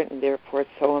spirit and therefore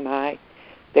so am I.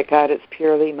 That God is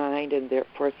purely mind and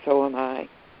therefore so am I.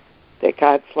 That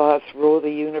God's laws rule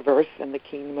the universe and the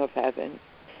kingdom of heaven.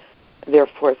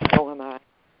 Therefore so am I.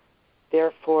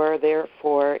 Therefore,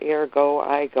 ergo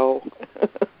I go.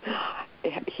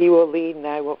 He will lead and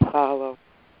I will follow.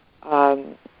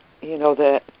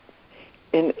 That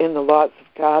in the laws of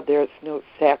God, there is no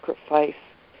sacrifice,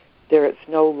 there is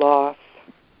no loss,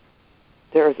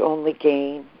 there is only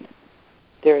gain,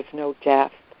 there is no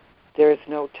death, there is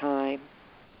no time,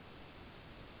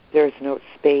 there is no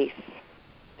space,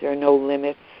 there are no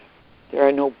limits, there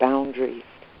are no boundaries.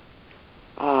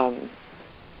 And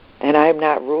I am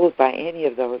not ruled by any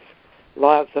of those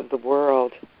laws of the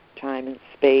world, time and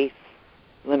space,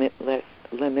 limits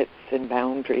and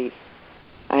boundaries.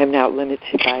 I am not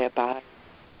limited by a body.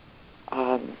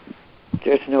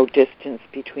 There's no distance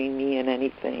between me and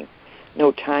anything,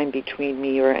 no time between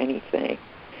me or anything.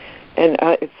 And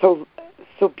it so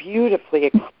beautifully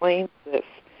explains this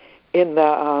in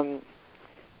the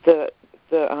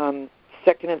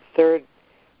second and third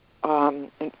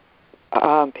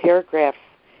paragraphs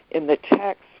in the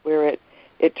text, where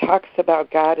it talks about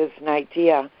God as an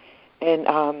idea,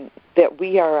 and that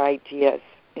we are ideas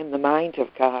in the mind of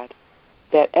God,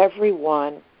 that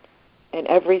everyone and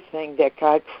everything that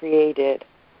God created,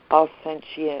 all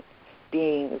sentient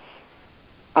beings,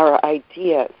 are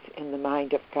ideas in the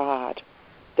mind of God,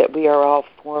 that we are all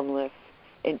formless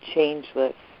and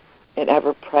changeless and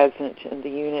ever present in the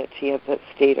unity of the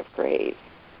state of grace,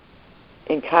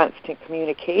 in constant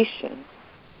communication,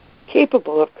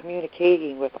 capable of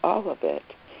communicating with all of it,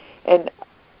 and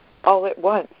all at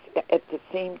once, at the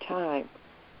same time,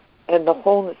 and the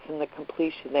wholeness and the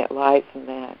completion that lies in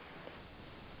that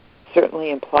certainly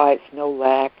implies no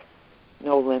lack,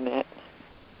 no limit,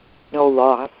 no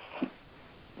loss,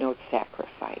 no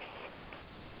sacrifice.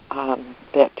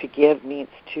 That to give means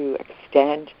to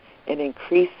extend and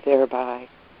increase thereby,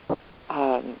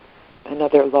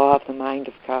 another law of the mind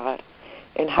of God,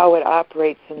 and how it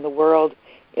operates in the world.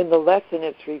 In the lesson,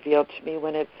 it's revealed to me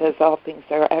when it says all things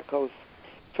are echoes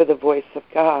for the voice of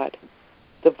God.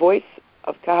 The voice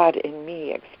of God in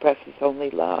me expresses only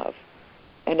love,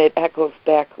 and it echoes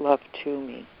back love to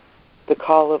me. The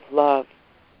call of love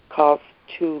calls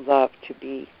to love to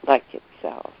be like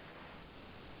itself.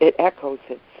 It echoes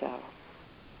itself,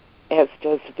 as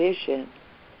does vision.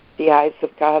 The eyes of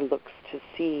God looks to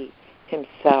see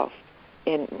himself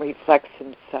and reflects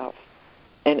himself,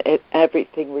 and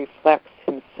everything reflects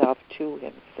himself to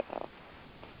himself.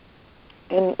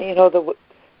 And you know,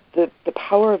 the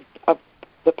power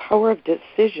of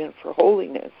decision for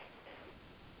holiness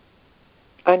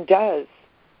undoes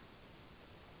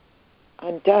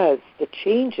the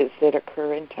changes that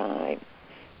occur in time,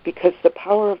 because the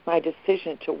power of my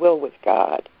decision to will with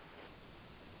God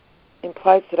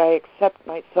implies that I accept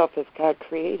myself as God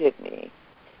created me,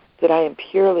 that I am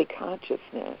purely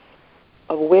consciousness,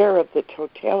 aware of the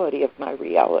totality of my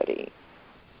reality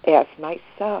as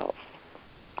myself.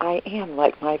 I am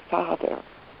like my Father.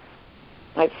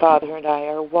 My Father and I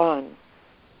are one.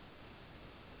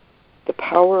 The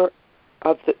power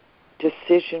of the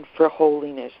decision for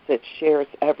holiness that shares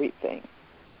everything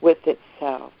with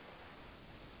itself.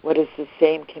 What is the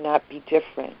same cannot be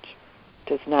different,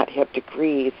 does not have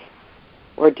degrees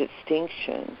or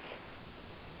distinctions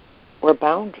or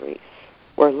boundaries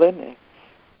or limits.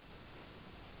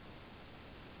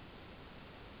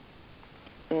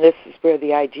 And this is where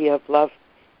the idea of love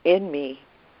in me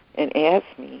and as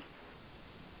me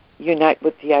unite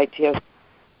with the idea of,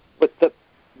 with the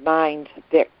mind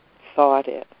that thought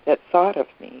of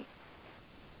me,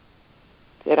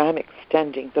 that I'm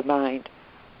extending the mind,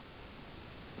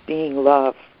 being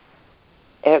love,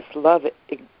 as love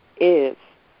is,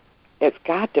 as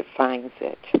God defines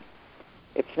it.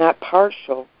 It's not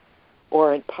partial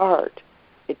or in part.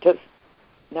 It does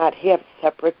not have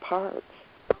separate parts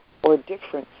or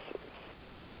differences.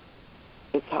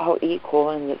 It's all equal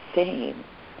and the same.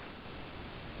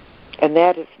 And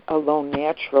that is alone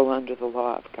natural under the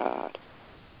law of God.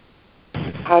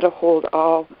 How to hold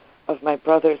all of my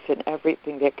brothers and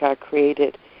everything that God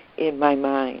created in my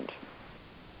mind,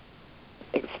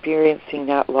 experiencing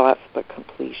not loss but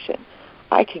completion.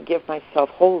 I can give myself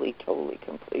wholly, totally,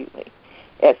 completely,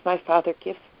 as my Father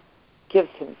gives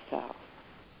himself.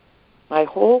 My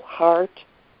whole heart,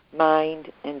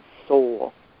 mind, and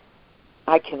soul,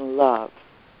 I can love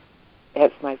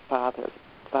as my Father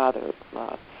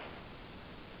loves.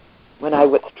 When I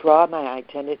withdraw my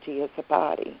identity as a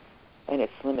body and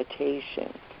its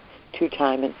limitations to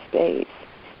time and space,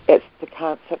 as the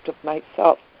concept of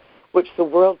myself, which the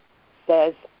world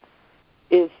says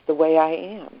is the way I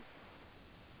am,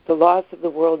 the laws of the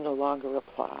world no longer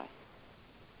apply.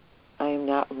 I am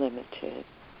not limited.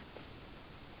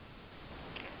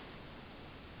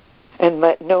 And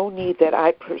let no need that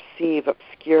I perceive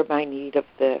obscure my need of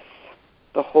this,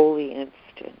 the holy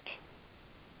instant.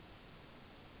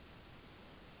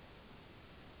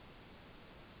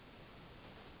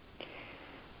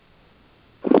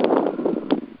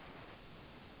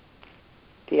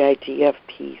 the idea of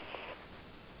peace.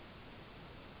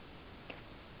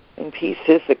 And peace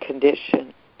is a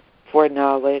condition for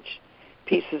knowledge.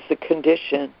 Peace is a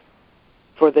condition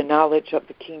for the knowledge of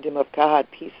the kingdom of God.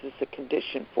 Peace is a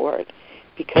condition for it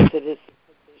because it is the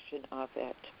condition of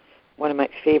it. One of my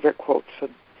favorite quotes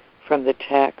from the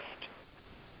text.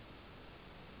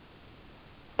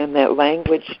 And that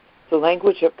language, the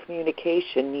language of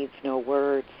communication needs no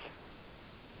words.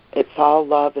 It's all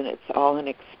love and it's all an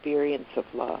experience of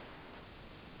love.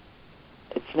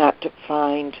 It's not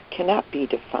defined, cannot be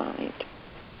defined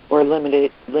or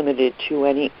limited to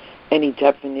any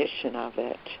definition of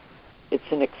it. It's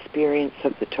an experience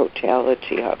of the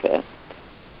totality of it.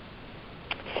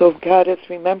 So God is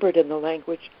remembered in the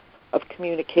language of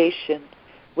communication.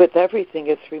 With everything,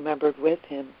 it's remembered with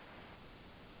Him.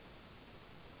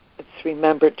 It's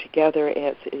remembered together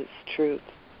as is truth.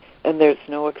 And there's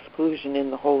no exclusion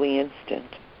in the holy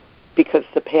instant because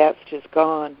the past is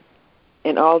gone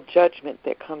and all judgment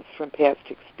that comes from past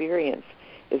experience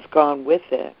is gone with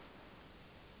it.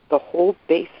 The whole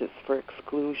basis for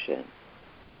exclusion,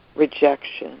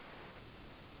 rejection.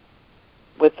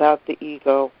 Without the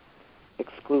ego,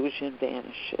 exclusion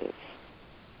vanishes.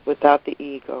 Without the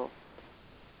ego,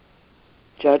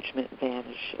 judgment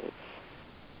vanishes.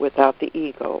 Without the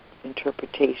ego,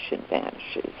 interpretation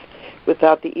vanishes.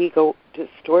 Without the ego,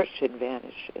 distortion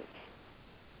vanishes.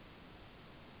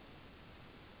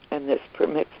 And this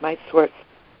permits my source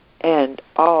and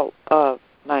all of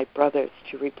my brothers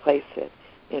to replace it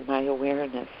in my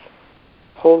awareness.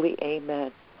 Holy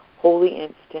Amen. Holy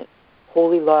instant.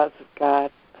 Holy laws of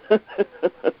God.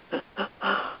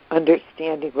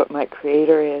 Understanding what my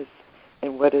Creator is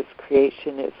and what His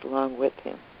creation is along with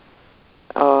Him.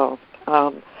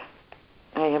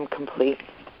 I am complete.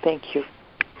 Thank you.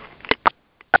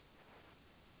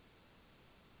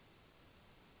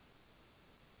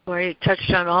 Boy, you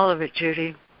touched on all of it,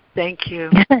 Judy. Thank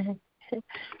you.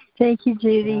 Thank you,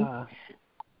 Judy. Yeah.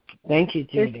 Thank you,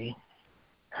 Judy.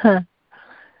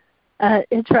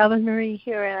 It's Robin Marie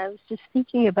here, and I was just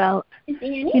thinking about,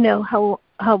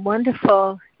 how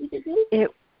wonderful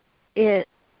it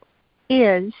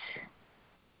is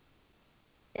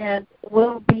and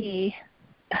will be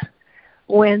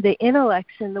when the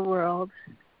intellects in the world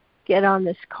get on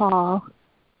this call,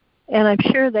 and I'm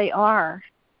sure they are,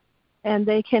 and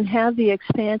they can have the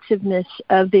expansiveness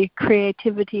of the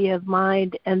creativity of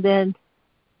mind and then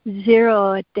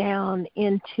zero it down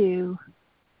into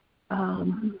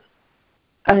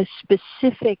a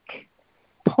specific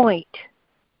point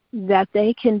that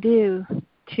they can do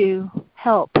to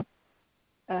help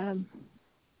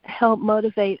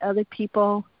motivate other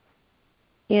people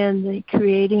in the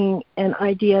creating an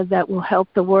idea that will help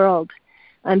the world.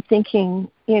 I'm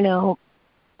thinking,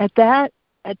 at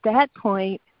that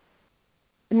point,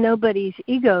 nobody's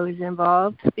ego is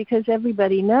involved because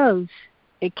everybody knows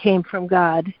it came from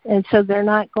God. And so they're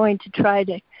not going to try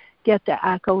to get the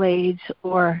accolades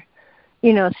or,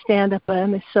 stand up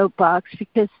on a soapbox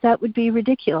because that would be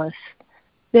ridiculous.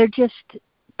 They're just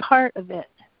part of it.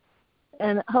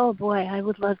 And, oh, boy, I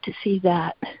would love to see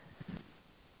that.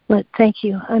 But thank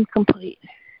you. I'm complete.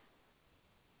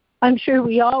 I'm sure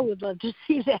we all would love to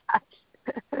see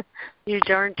that. You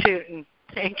darn tootin'.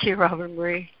 Thank you, Robin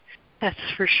Marie. That's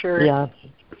for sure. Yeah.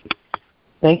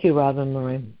 Thank you, Robin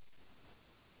Marie.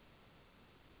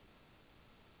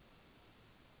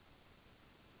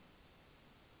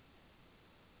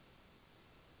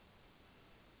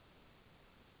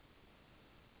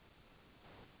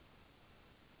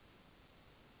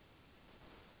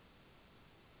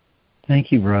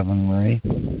 Thank you, Robin Marie.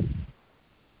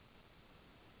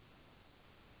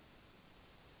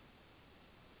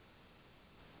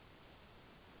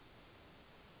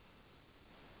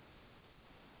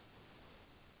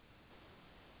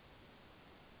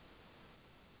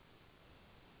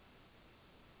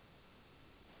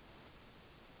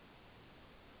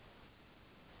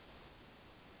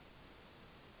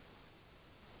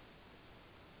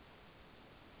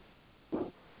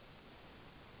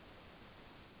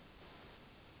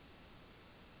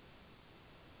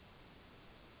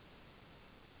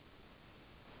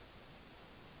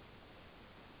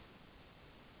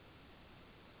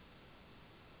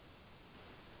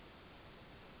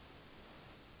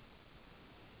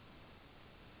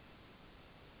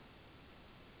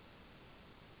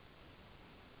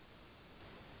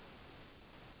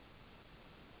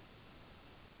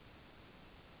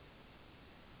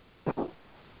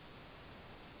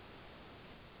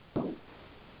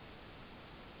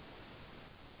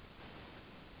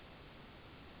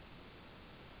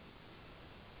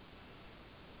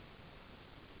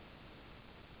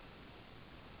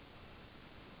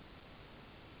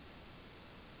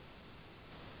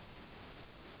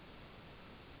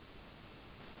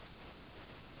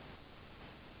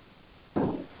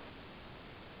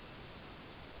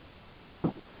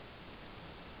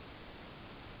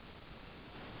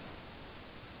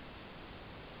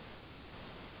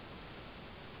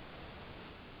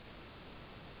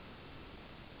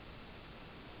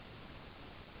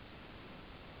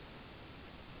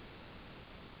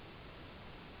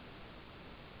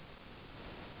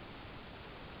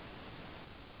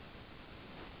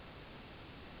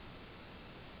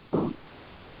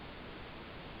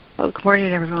 Well, good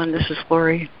morning, everyone. This is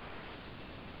Lori.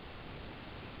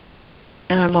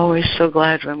 And I'm always so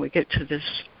glad when we get to this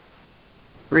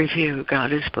review.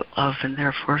 God is but love, and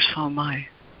therefore so am I.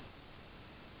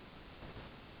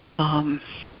 I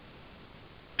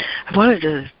wanted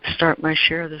to start my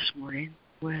share this morning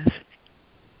with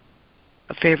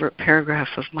a favorite paragraph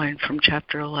of mine from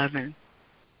chapter 11,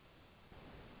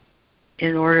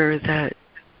 in order that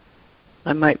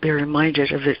I might be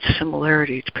reminded of its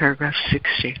similarity to paragraph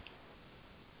 60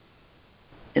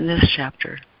 in this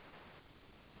chapter.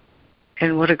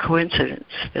 And what a coincidence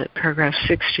that paragraph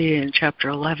 60 in chapter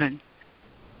 11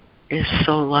 is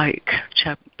so like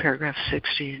paragraph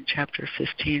 60 in chapter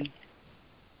 15.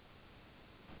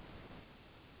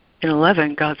 In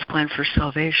 11, God's plan for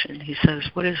salvation, he says,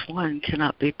 what is one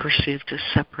cannot be perceived as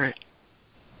separate.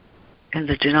 And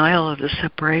the denial of the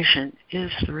separation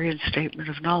is the reinstatement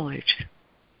of knowledge.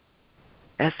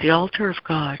 At the altar of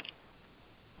God,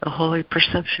 the holy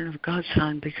perception of God's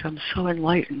Son becomes so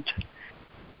enlightened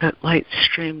that light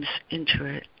streams into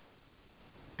it,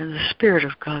 and the Spirit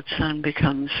of God's Son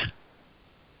and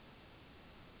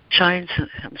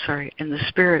the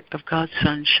Spirit of God's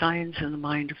Son shines in the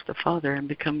mind of the Father and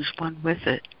becomes one with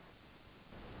it.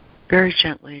 Very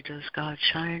gently does God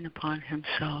shine upon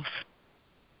himself,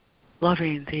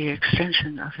 loving the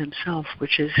extension of himself,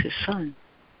 which is his Son.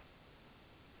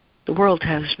 The world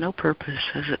has no purpose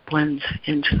as it blends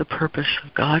into the purpose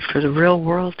of God, for the real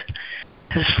world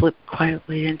has slipped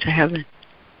quietly into heaven,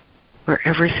 where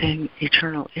everything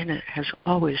eternal in it has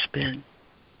always been.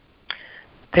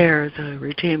 There the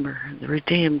Redeemer and the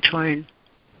redeemed join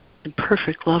in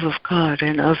perfect love of God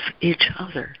and of each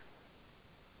other.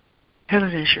 Heaven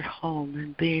is your home,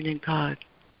 and being in God,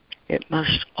 it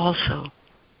must also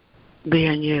be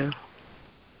in you.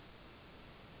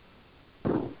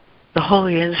 The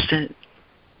holy instant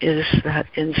is that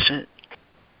instant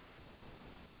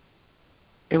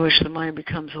in which the mind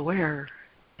becomes aware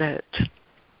that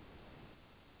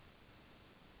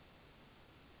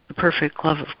the perfect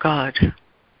love of God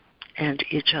and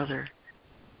each other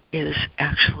is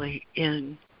actually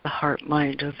in the heart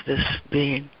mind of this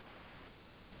being,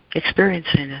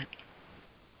 experiencing it.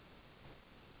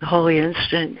 The holy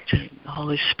instant and the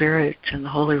Holy Spirit and the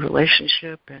holy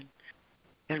relationship and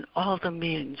all the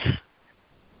means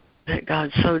that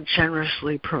God so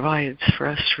generously provides for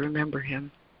us to remember him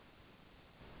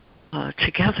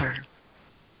together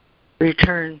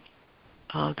return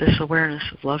this awareness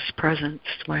of love's presence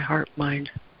to my heart mind.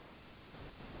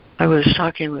 I was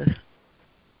talking with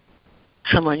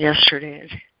someone yesterday,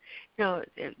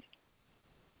 and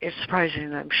it's surprising,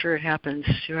 and I'm sure it happens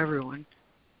to everyone,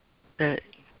 that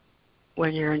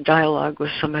when you're in dialogue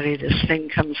with somebody, this thing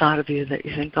comes out of you that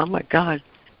you think, oh my God,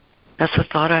 that's a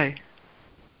thought I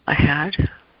had.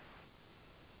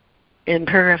 In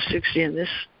paragraph 60 in this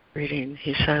reading,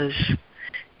 he says,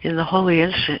 in the holy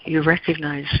instant, you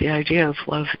recognize the idea of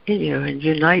love in you and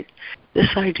unite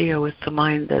this idea with the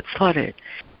mind that thought it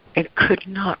and could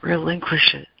not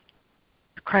relinquish it,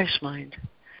 the Christ mind.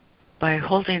 By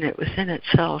holding it within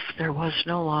itself, there was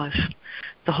no loss.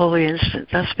 The holy instant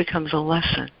thus becomes a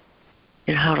lesson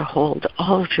in how to hold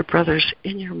all of your brothers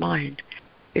in your mind,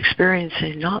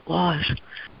 experiencing not loss,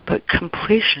 but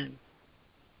completion.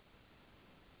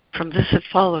 From this it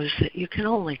follows that you can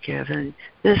only give, and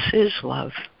this is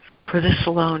love. For this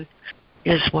alone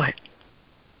is what?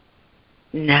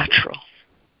 Natural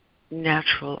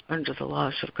under the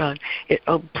laws of God. It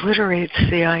obliterates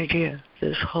the idea,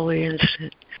 this holy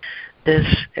instant, this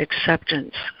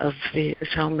acceptance of the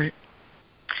atonement,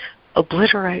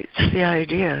 obliterates the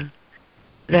idea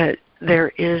that there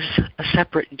is a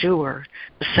separate doer,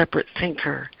 a separate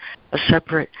thinker, a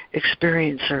separate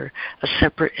experiencer, a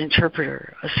separate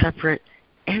interpreter, a separate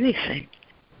anything.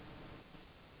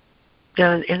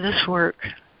 In this work,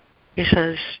 he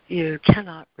says, you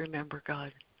cannot remember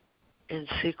God in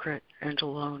secret and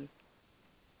alone.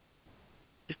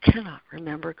 You cannot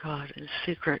remember God in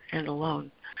secret and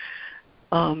alone.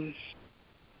 I'm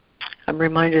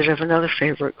reminded of another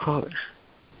favorite quote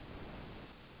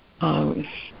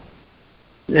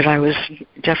that I was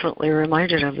definitely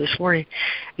reminded of this morning.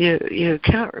 You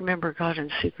cannot remember God in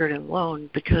secret and alone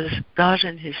because God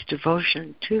in his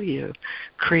devotion to you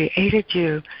created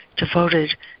you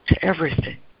devoted to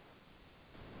everything.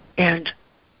 And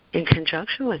in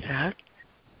conjunction with that,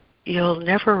 you'll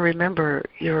never remember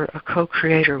you're a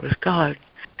co-creator with God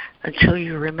until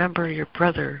you remember your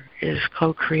brother is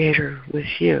co-creator with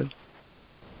you.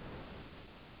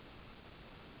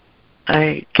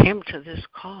 I came to this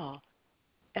call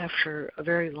after a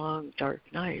very long, dark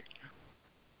night.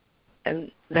 And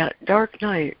that dark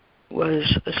night was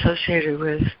associated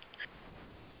with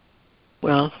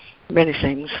well, many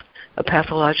things, a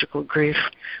pathological grief,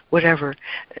 whatever,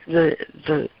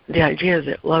 the idea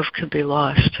that love could be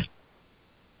lost.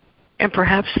 And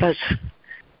perhaps that's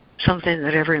something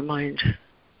that every mind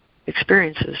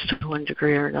experiences to one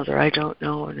degree or another. I don't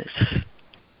know, and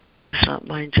it's not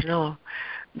mine to know.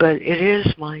 But it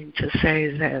is mine to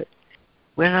say that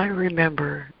when I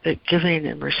remember that giving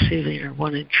and receiving are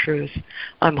one in truth,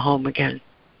 I'm home again.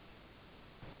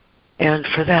 And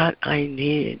for that,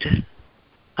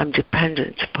 I'm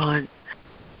dependent upon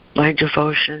my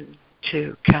devotion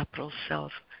to capital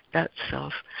self, that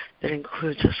self that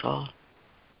includes us all.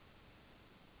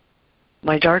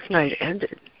 My dark night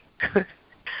ended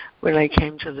when I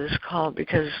came to this call,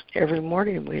 because every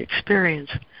morning we experience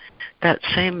that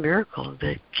same miracle,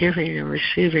 that giving and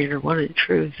receiving are one in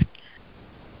truth.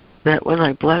 That when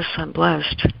I bless, I'm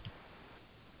blessed.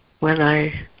 When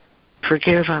I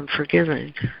forgive, I'm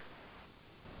forgiven.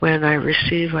 When I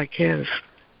receive, I give.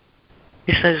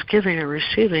 He says giving and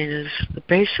receiving is the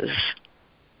basis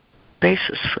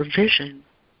for vision.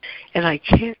 And I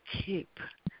can't keep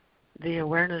the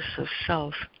awareness of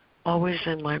self always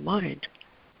in my mind,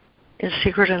 in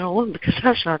secret and alone, because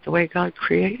that's not the way God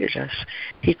created us.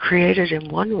 He created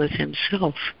in one with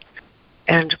himself.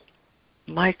 And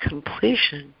my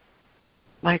completion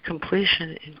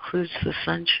includes the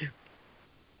sonship.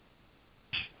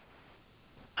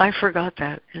 I forgot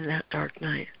that in that dark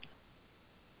night.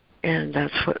 And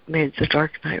that's what made the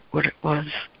dark night what it was.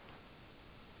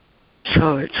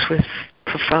 So it's with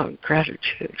profound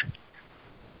gratitude.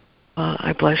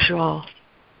 I bless you all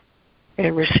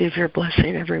and receive your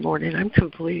blessing every morning. I'm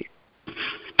complete.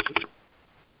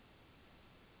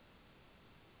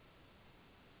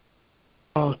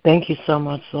 Oh, thank you so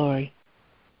much, Lori.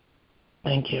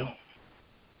 Thank you.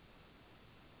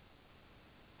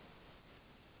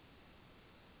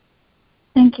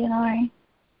 Thank you, Lori.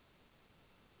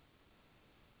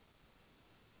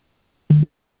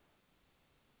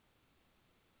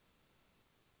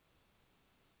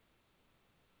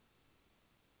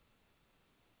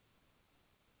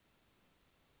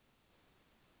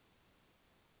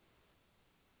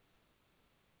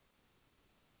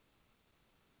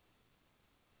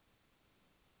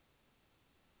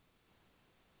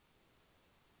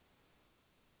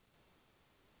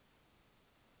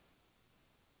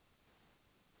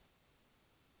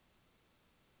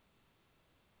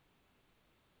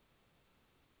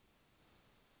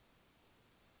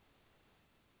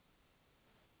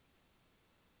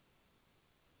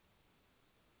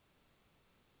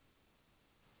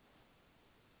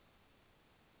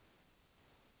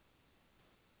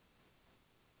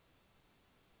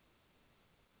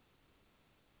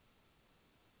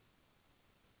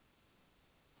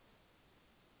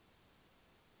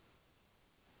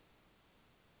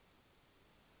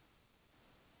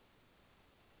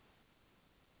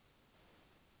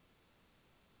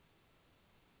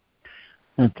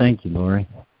 Thank you, Lori.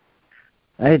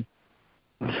 I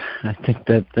think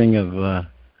that thing of the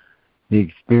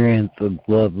experience of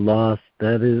love lost,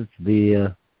 that's a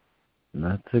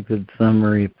good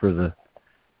summary for the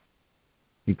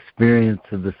experience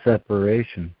of the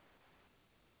separation.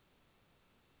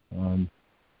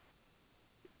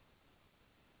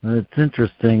 It's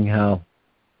interesting how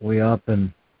we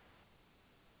often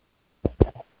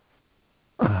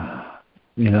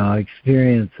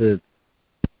experience it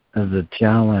as a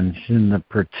challenge in the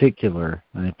particular,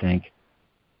 I think,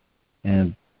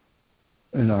 and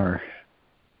in our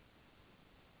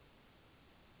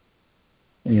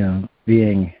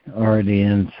being already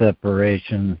in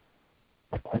separation,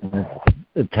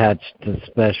 attached to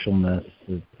specialness,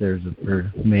 there's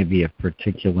maybe a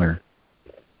particular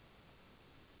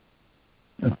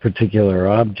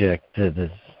object that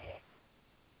is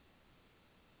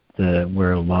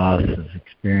where loss is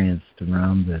experienced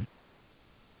around it,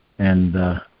 and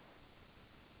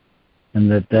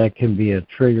that can be a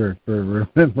trigger for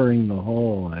remembering the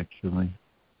whole, actually.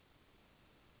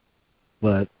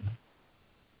 But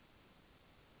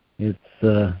it's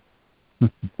the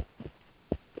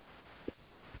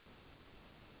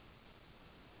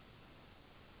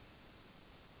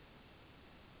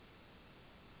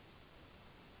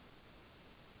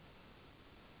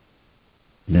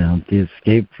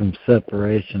escape from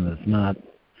separation is not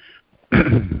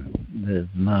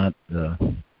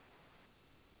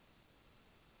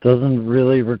doesn't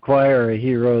really require a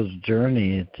hero's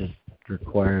journey. It just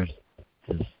requires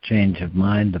this change of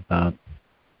mind about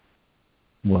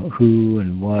who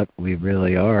and what we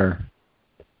really are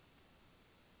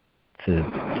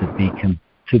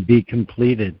to be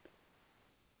completed.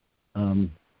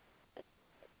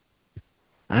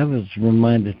 I was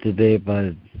reminded today by,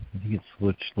 I think it's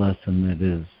which lesson it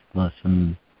is,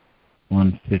 lesson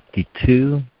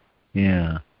 152,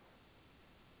 yeah,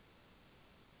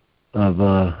 of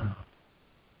a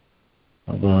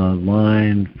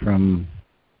line from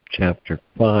chapter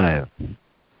 5.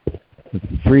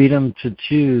 The freedom to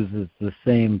choose is the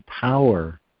same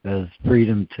power as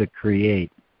freedom to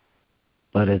create,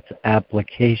 but its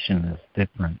application is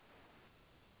different.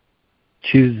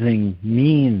 Choosing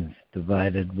means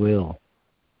divided will.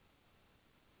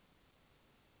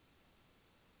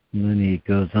 And then he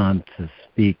goes on to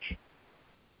speak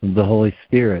of the Holy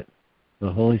Spirit.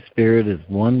 The Holy Spirit is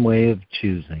one way of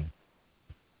choosing.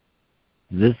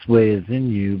 This way is in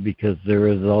you because there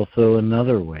is also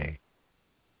another way.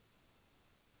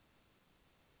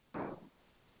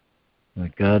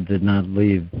 But God did not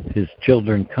leave his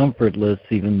children comfortless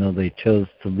even though they chose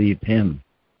to leave him.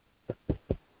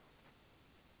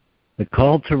 The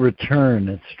call to return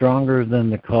is stronger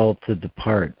than the call to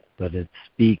depart, but it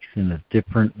speaks in a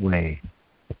different way.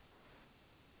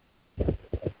 It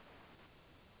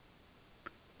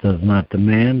does not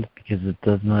demand because it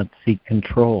does not seek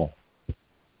control. It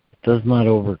does not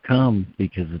overcome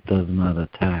because it does not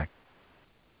attack.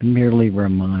 It merely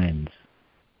reminds.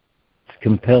 It's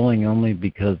compelling only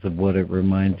because of what it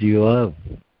reminds you of.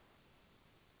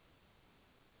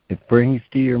 It brings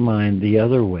to your mind the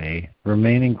other way,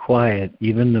 remaining quiet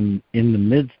even in the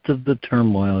midst of the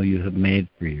turmoil you have made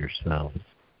for yourselves.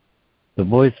 The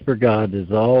voice for God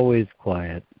is always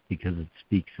quiet because it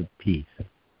speaks of peace.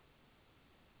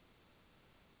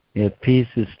 Yet peace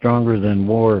is stronger than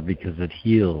war because it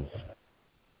heals.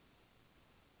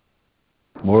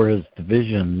 War is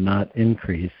division, not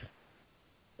increase.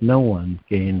 No one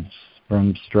gains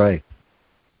from strife.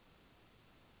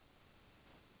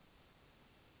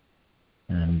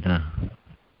 And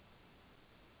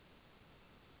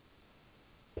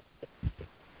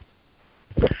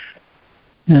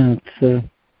you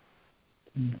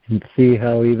can see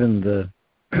how even the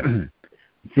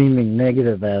seeming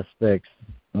negative aspects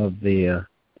of the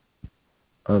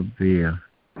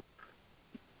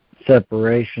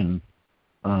separation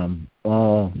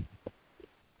all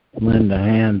lend a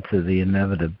hand to the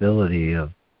inevitability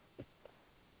of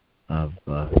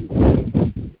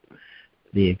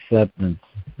the acceptance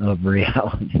of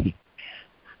reality.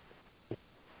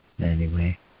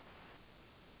 Anyway.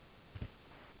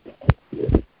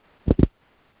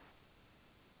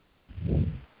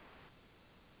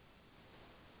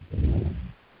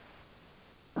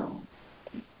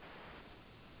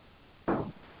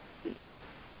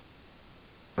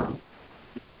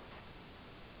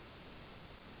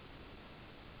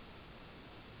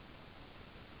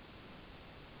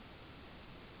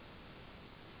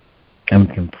 I'm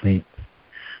complete.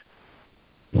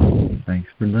 Thanks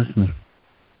for listening.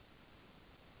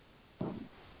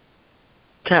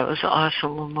 That was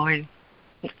awesome, Lemoyne.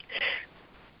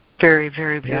 Very,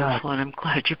 very beautiful, and I'm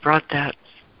glad you brought that.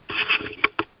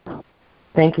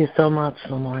 Thank you so much,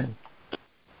 Lemoyne.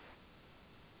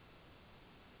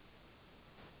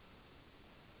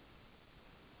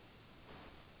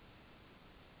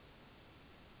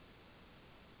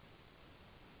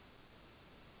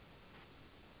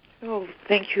 Oh,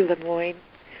 thank you, Lemoyne.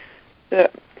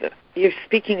 You're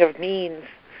speaking of means,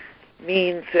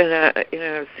 and I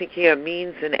was thinking of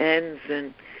means and ends,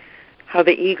 and how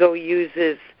the ego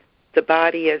uses the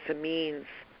body as a means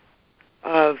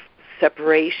of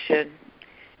separation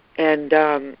and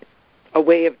a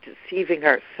way of deceiving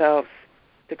ourselves,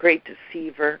 the great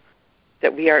deceiver,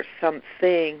 that we are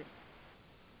something,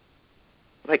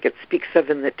 like it speaks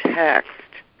of in the text,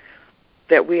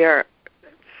 that we are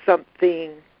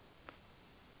something.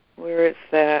 Where is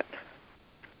that?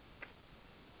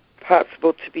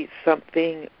 Possible to be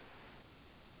something.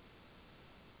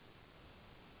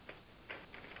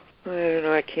 I don't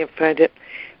know, I can't find it.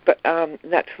 But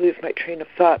not to lose my train of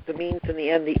thought, the means and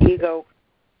the end, the ego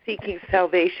seeking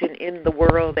salvation in the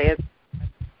world as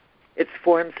its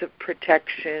forms of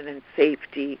protection and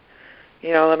safety.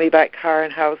 Let me buy car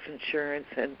and house insurance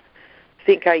and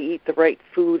think I eat the right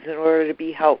foods in order to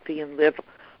be healthy and live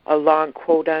a long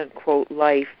quote-unquote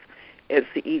life, as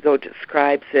the ego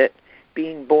describes it,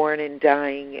 being born and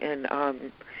dying, and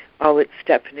all its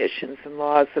definitions and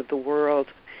laws of the world,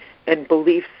 and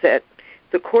beliefs that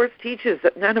the Course teaches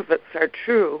that none of us are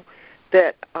true,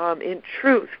 that in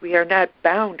truth we are not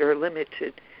bound or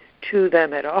limited to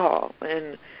them at all.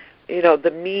 And,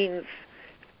 the means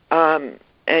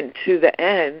and to the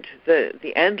end,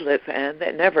 the endless end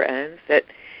that never ends, that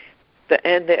the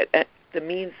end that the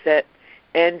means that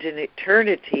end in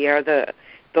eternity are the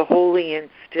holy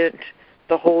instant,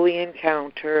 the holy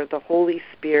encounter, the Holy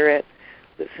Spirit,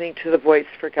 listening to the voice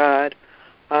for God,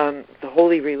 the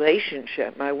holy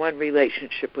relationship, my one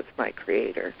relationship with my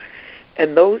Creator.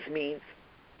 And those means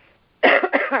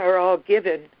are all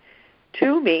given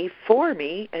to me, for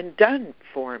me, and done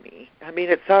for me. I mean,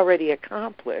 it's already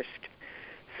accomplished.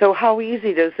 So how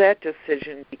easy does that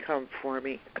decision become for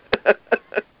me? I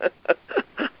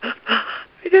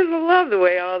just love the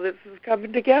way all this is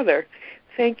coming together.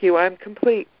 Thank you. I'm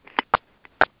complete.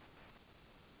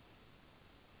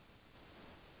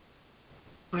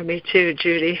 Well, me too,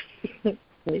 Judy.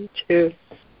 Me too.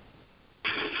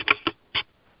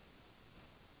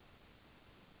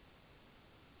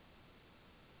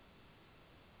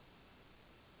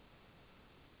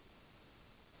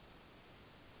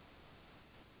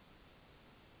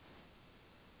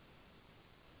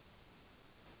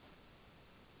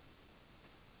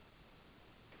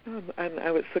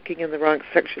 I was looking in the wrong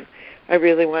section. I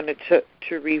really wanted to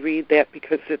reread that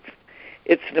because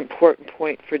it's an important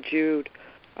point for Jude.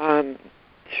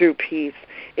 Through peace,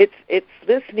 it's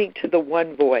listening to the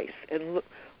one voice and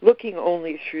looking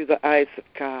only through the eyes of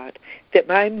God. That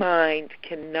my mind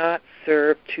cannot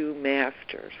serve two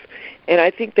masters, and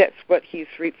I think that's what he's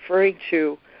referring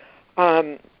to.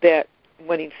 That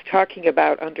when he's talking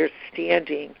about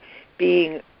understanding,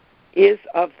 being is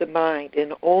of the mind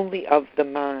and only of the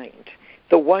mind,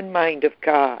 the one mind of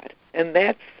God. And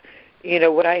that's,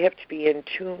 what I have to be in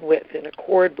tune with, in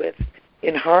accord with,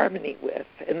 in harmony with.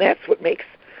 And that's what makes,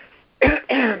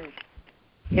 God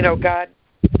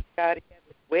have his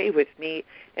way with me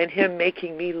and him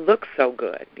making me look so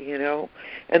good,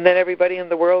 And then everybody in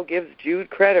the world gives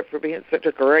Jude credit for being such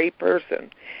a great person.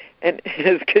 And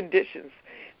his conditions,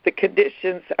 the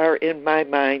conditions are in my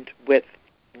mind with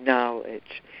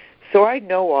knowledge. So I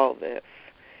know all this.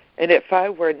 And if I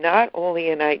were not only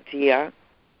an idea,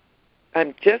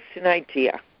 I'm just an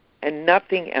idea and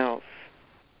nothing else,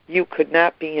 you could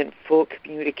not be in full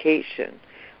communication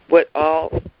with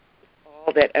all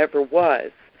that ever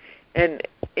was. And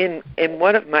in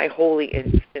one of my holy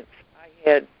instants, I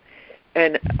had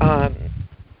an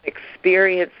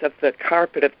experience of the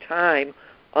carpet of time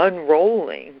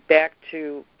unrolling back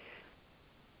to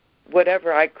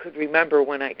whatever I could remember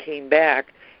when I came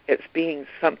back as being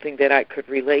something that I could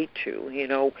relate to,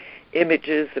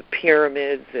 images of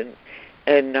pyramids and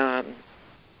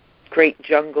great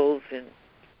jungles and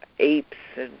apes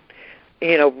and,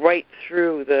 right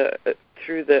through the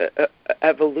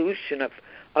evolution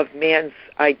of man's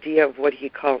idea of what he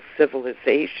calls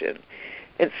civilization.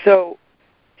 And so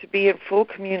to be in full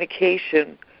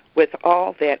communication with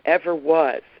all that ever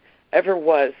was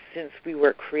since we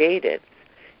were created,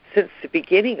 since the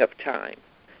beginning of time,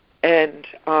 and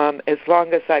as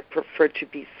long as I prefer to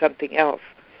be something else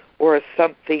or a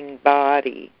something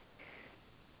body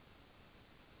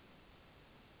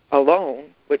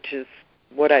alone, which is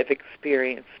what I've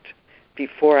experienced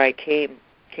before I came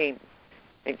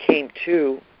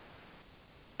to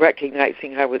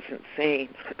recognizing I was insane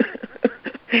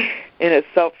in a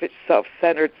selfish,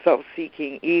 self-centered,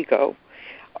 self-seeking ego.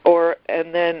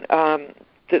 And then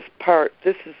this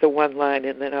is the one line,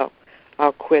 and then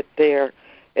I'll quit there.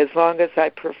 As long as I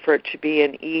prefer to be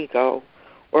an ego,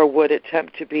 or would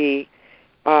attempt to be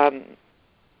an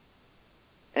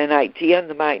idea in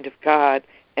the mind of God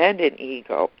and an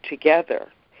ego together,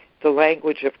 the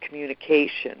language of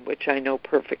communication, which I know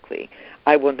perfectly,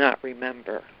 I will not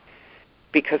remember.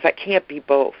 Because I can't be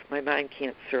both. My mind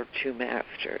can't serve two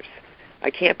masters.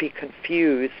 I can't be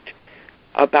confused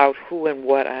about who and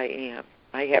what I am.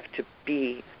 I have to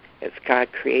be as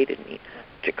God created me,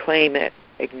 to claim it,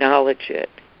 acknowledge it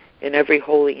in every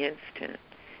holy instant.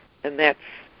 And that's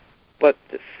what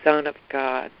the Son of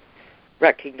God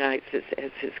recognizes as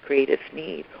his greatest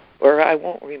need. Or I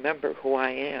won't remember who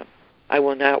I am. I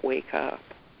will not wake up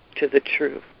to the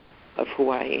truth of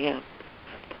who I am.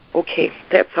 Okay,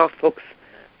 that's all, folks.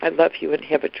 I love you and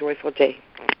have a joyful day.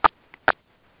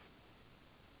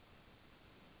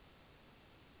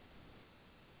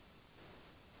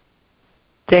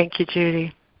 Thank you,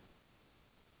 Judy.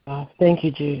 Oh, thank you,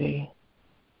 Judy.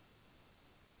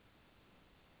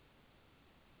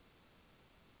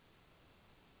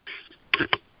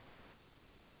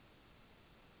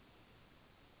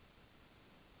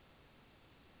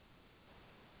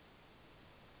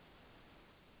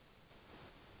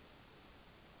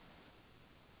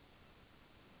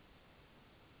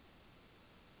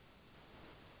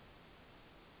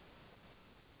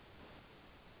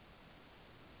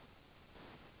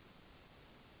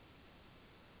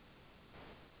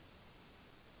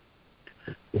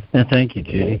 Thank you,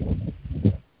 Judy.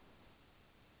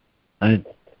 I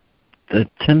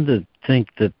tend to think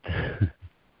that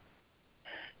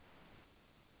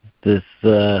this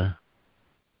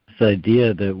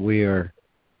idea that we are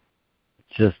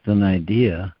just an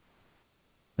idea,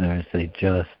 and I say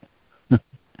just,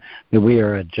 that we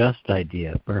are a just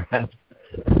idea, perhaps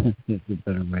is a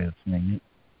better way of saying it,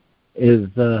 is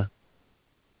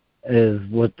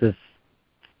what this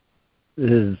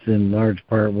is in large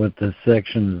part what this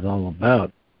section is all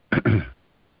about.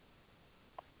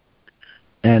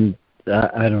 And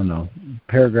I don't know,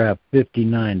 paragraph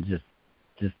 59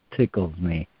 just tickles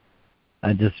me.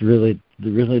 I just really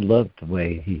love the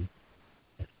way he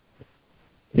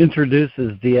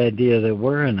introduces the idea that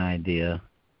we're an idea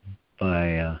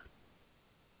by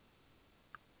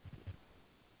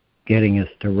getting us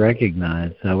to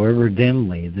recognize, however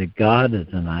dimly, that God is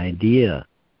an idea.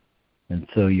 And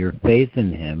so your faith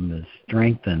in him is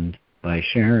strengthened by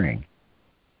sharing.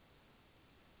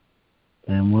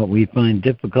 And what we find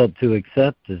difficult to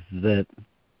accept is the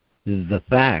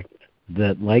fact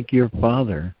that, like your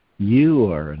Father,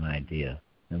 you are an idea,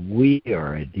 and we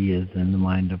are ideas in the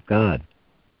mind of God.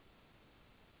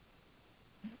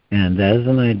 And as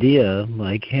an idea,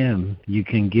 like him, you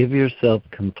can give yourself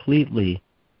completely,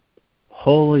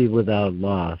 wholly without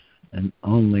loss, and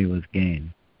only with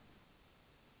gain.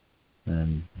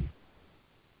 And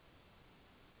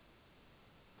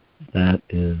that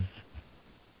is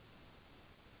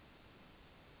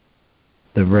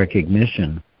the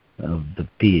recognition of the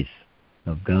peace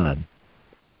of God.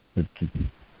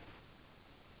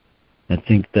 I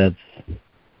think that's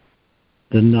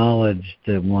the knowledge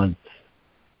that once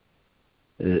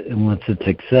it's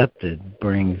accepted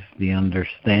brings the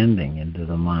understanding into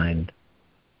the mind.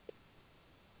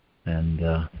 And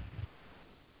the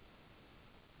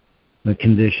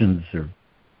conditions are,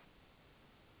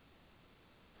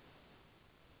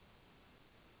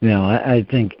 I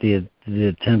think the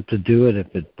attempt to do it,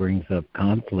 if it brings up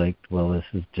conflict, well, this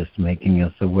is just making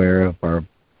us aware of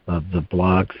the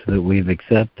blocks that we've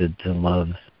accepted to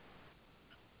love's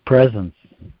presence,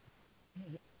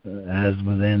 as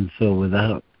within, so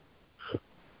without.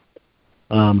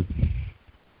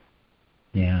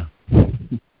 Yeah.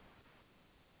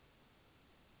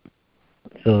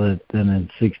 So that then in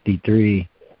 63,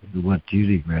 what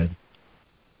Judy read.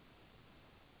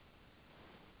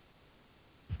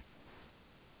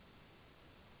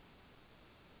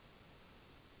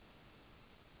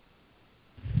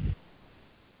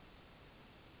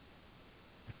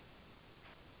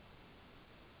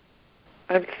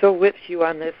 I'm so with you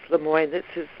on this, Lemoyne. This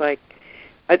is like,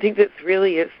 I think this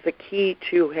really is the key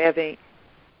to having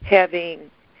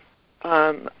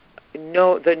the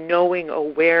knowing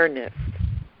awareness.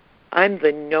 I'm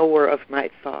the knower of my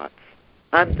thoughts.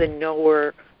 I'm the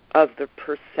knower of the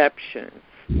perceptions.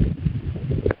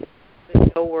 The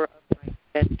knower of my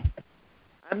senses.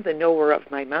 I'm the knower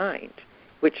of my mind,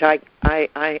 which I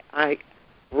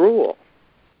rule.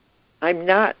 I'm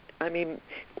not. I mean,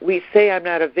 we say I'm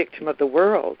not a victim of the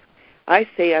world. I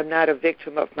say I'm not a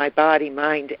victim of my body,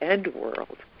 mind, and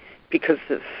world, because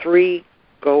the three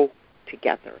go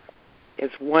together as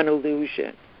one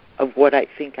illusion of what I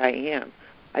think I am.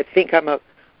 I think I'm a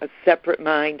separate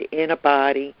mind in a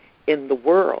body in the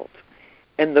world.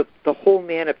 And the whole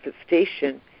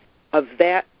manifestation of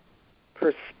that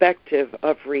perspective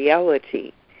of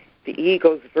reality, the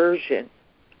ego's version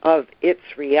of its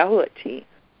reality,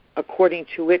 according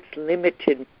to its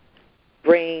limited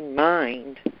brain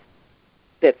mind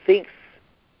that thinks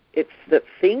it's the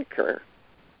thinker,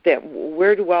 that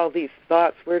where do all these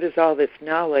thoughts, where does all this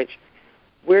knowledge,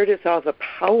 where does all the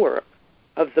power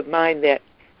of the mind that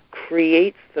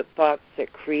creates the thoughts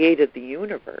that created the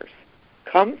universe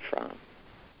come from?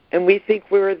 And we think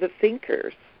we're the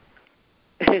thinkers.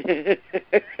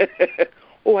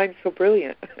 Oh, I'm so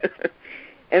brilliant.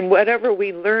 And whatever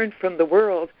we learn from the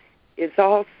world is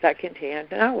all secondhand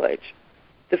knowledge.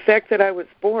 The fact that I was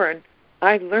born,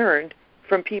 I learned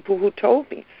from people who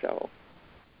told me so.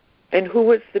 And who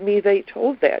was the me they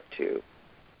told that to?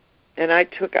 And I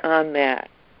took on that.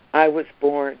 I was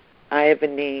born. I have a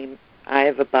name. I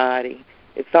have a body.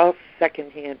 It's all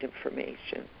secondhand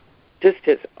information. Just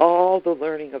as all the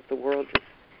learning of the world is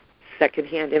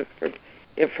secondhand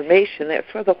information,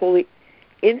 that's why the holy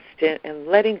instant and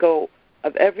letting go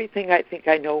of everything I think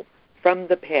I know from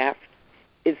the past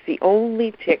is the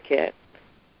only ticket.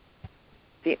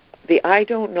 The I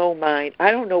don't know mind.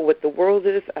 I don't know what the world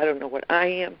is. I don't know what I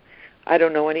am. I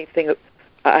don't know anything.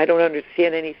 I don't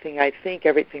understand anything I think.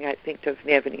 Everything I think doesn't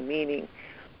have any meaning.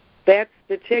 That's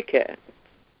the ticket.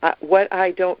 What I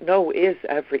don't know is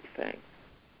everything.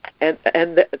 And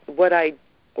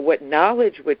what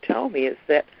knowledge would tell me is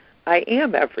that I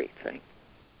am everything.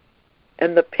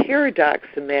 And the paradox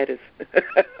in that is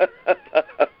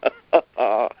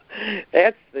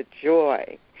That's the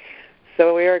joy.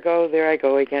 So there I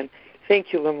go again.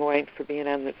 Thank you, Lemoyne, for being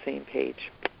on the same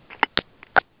page.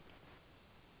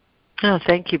 Oh,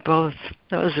 thank you both.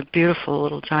 That was a beautiful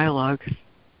little dialogue.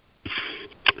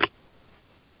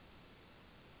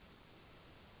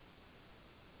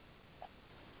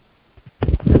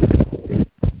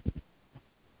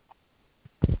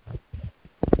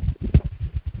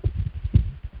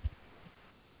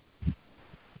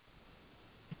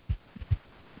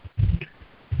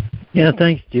 Yeah,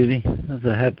 thanks, Judy. That's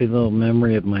a happy little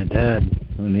memory of my dad.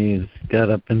 When he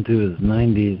got up into his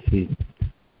 90s,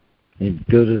 he'd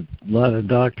go to a lot of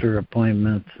doctor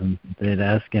appointments, and they'd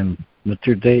ask him, what's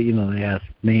your date? You know, they ask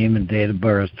name and date of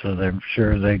birth, so they're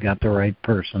sure they got the right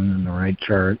person and the right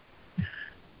chart.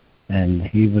 And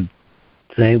he would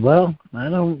say, well, I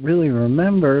don't really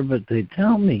remember, but they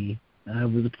tell me I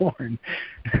was born.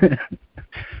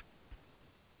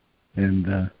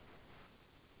 And,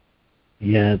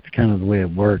 yeah, it's kind of the way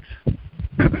it works.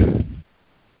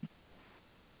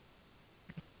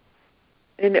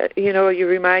 And, you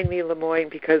remind me, Lemoyne,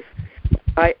 because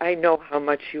I know how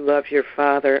much you love your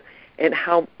father and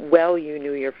how well you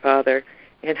knew your father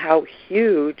and how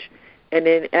huge and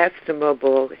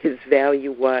inestimable his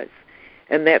value was.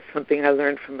 And that's something I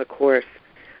learned from the Course,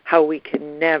 how we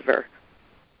can never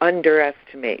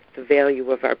underestimate the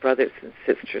value of our brothers and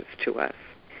sisters to us.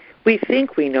 We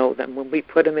think we know them when we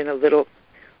put them in a little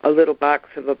box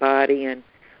of a body and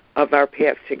of our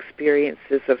past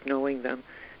experiences of knowing them,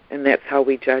 and that's how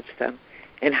we judge them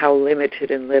and how limited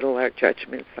and little our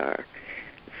judgments are.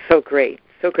 So great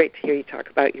to hear you talk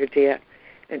about your dad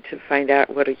and to find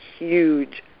out what a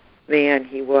huge man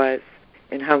he was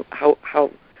and how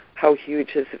huge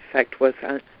his effect was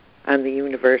on the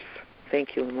universe.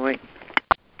 Thank you, Lemoyne.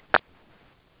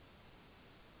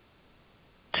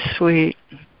 Sweet.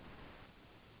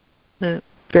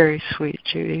 Very sweet,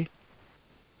 Judy.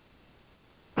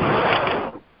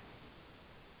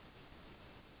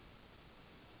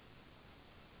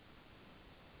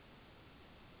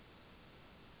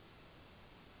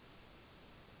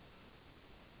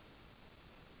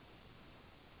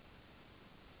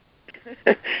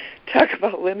 Talk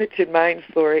about limited minds,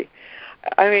 Lori.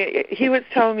 I mean, he was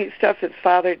telling me stuff his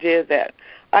father did that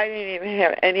I didn't even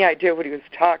have any idea what he was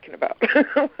talking about.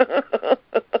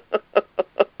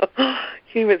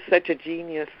 He was such a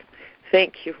genius.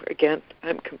 Thank you again.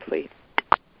 I'm complete.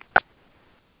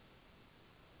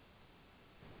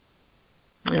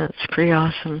 That's pretty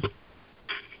awesome.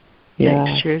 Yeah.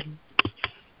 Thanks, Judy.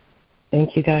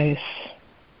 Thank you, guys.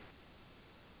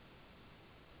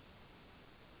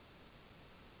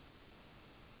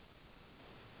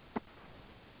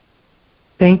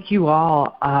 Thank you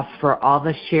all for all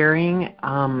the sharing.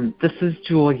 This is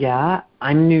Julia.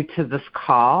 I'm new to this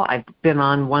call. I've been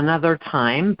on one other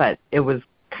time, but it was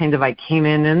kind of I came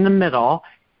in the middle.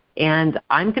 And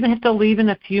I'm going to have to leave in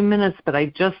a few minutes, but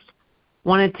I just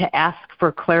wanted to ask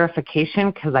for clarification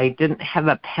because I didn't have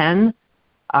a pen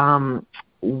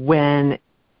when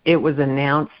it was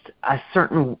announced a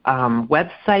certain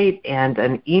website and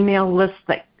an email list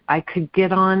that I could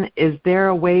get on. Is there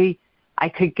a way I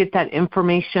could get that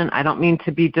information? I don't mean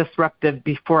to be disruptive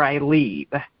before I leave.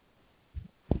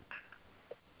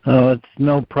 Oh, it's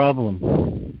no problem.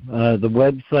 The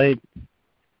website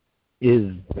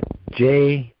is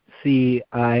JCIM,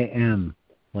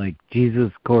 like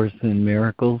Jesus Course in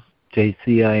Miracles,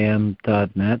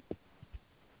 jcim.net.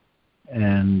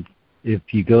 And if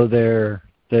you go there,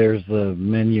 there's a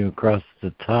menu across the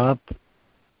top.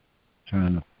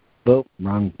 Wrong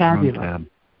tab.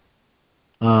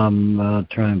 I'll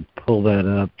try and pull that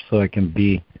up so I can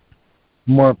be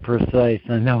more precise.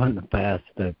 I know in the past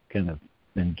I've kind of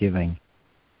been giving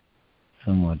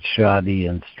somewhat shoddy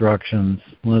instructions.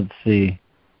 Let's see.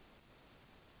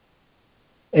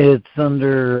 It's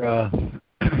under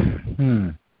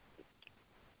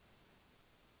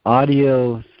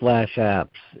audio/apps.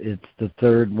 It's the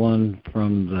third one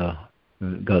from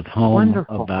it goes home.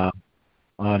 Wonderful. About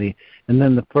audio. And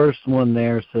then the first one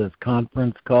there says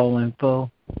conference call info.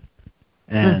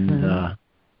 And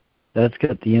that's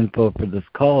got the info for this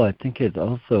call. I think it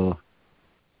also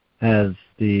has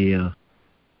the,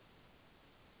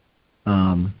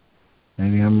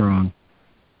 maybe I'm wrong.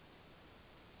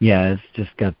 Yeah, it's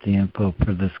just got the info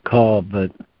for this call,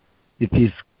 but if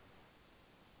you,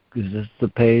 is this the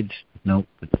page? Nope,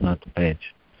 it's not the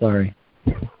page. Sorry.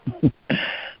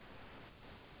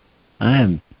 I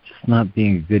am just not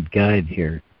being a good guide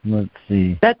here. Let's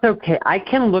see. That's okay. I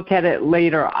can look at it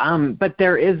later, but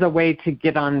there is a way to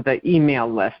get on the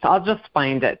email list. I'll just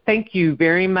find it. Thank you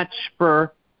very much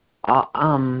for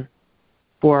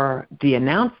for the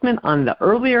announcement on the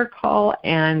earlier call,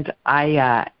 and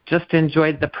I just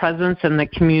enjoyed the presence and the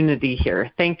community here.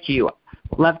 Thank you.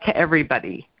 Love to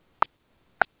everybody.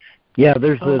 Yeah,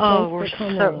 there's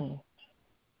a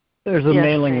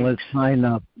mailing list sign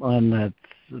up on that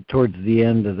towards the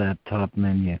end of that top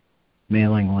menu.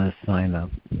 Mailing list sign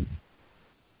up.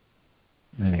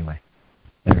 Anyway,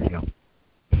 there you go.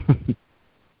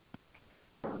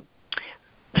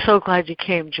 So glad you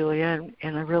came, Julia,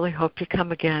 and I really hope you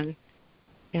come again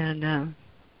and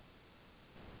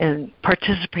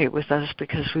participate with us,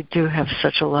 because we do have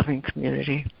such a loving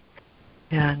community.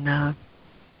 And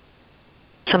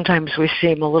sometimes we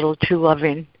seem a little too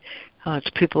loving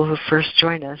to people who first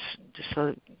join us, just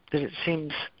so that it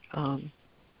seems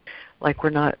like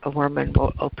we're not a warm and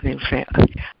welcoming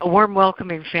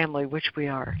family, which we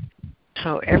are.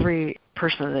 So every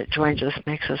person that joins us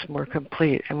makes us more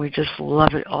complete, and we just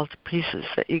love it all to pieces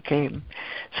that you came.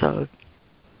 So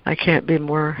I can't be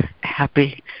more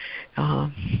happy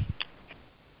that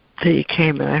you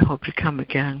came, and I hope you come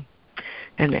again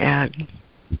and add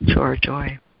to our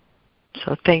joy.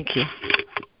 So thank you.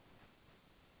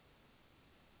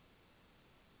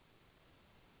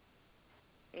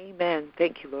 Amen.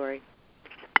 Thank you, Lori.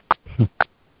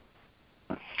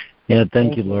 Yeah,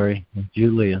 thank you, Lori.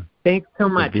 Julia. Thanks so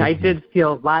much. I did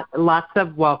feel lots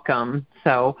of welcome.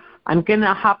 So I'm going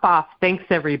to hop off. Thanks,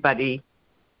 everybody.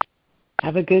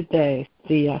 Have a good day.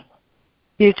 See ya.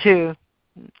 You too.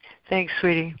 Thanks,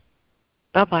 sweetie.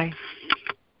 Bye-bye.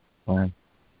 Bye.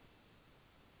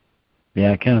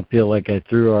 Yeah, I kind of feel like I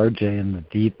threw RJ in the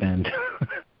deep end.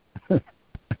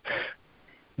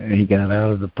 And he got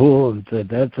out of the pool and said,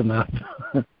 that's enough.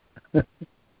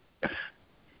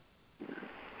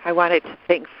 I wanted to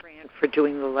thank Fran for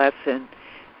doing the lesson.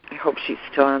 I hope she's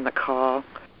still on the call.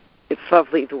 It's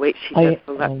lovely the way she does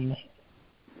the lesson.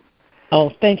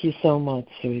 Thank you so much,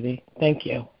 sweetie. Thank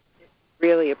you.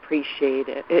 Really appreciate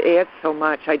it. It adds so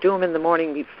much. I do them in the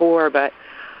morning before, but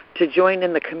to join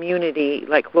in the community,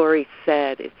 like Lori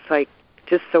said, it's like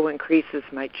just so increases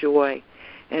my joy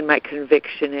and my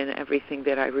conviction in everything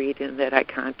that I read and that I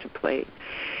contemplate.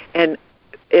 And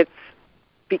it's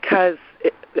because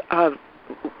of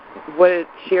what is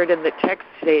shared in the text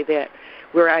today, that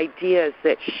we're ideas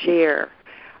that share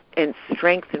and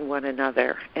strengthen one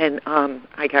another. And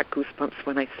I got goosebumps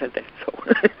when I said that, so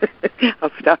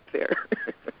I'll stop there.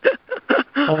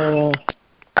 I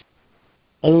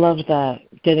love that.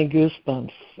 Getting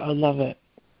goosebumps. I love it.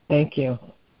 Thank you.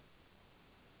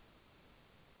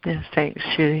 Yes, thanks,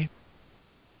 Judy.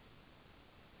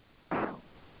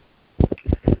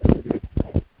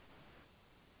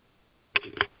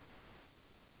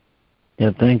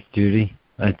 Yeah, thanks, Judy.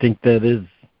 I think that is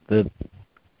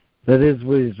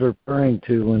what he's referring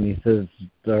to when he says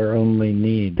our only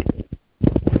need.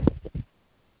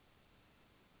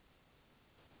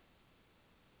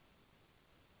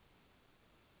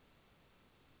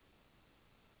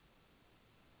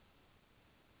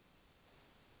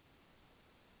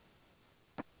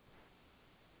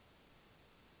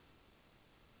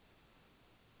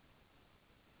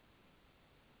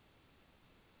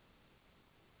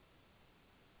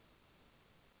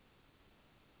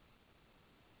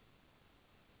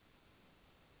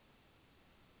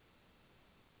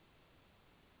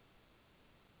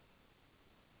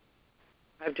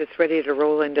 I'm just ready to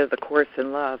roll into the Course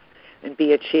in Love and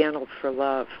be a channel for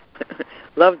love.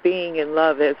 Love being in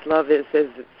love as is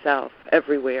itself,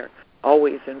 everywhere,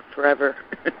 always and forever.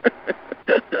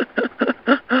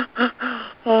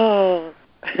 Oh,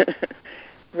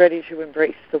 ready to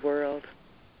embrace the world.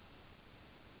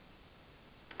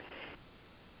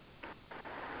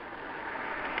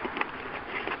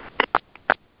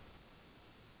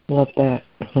 Love that.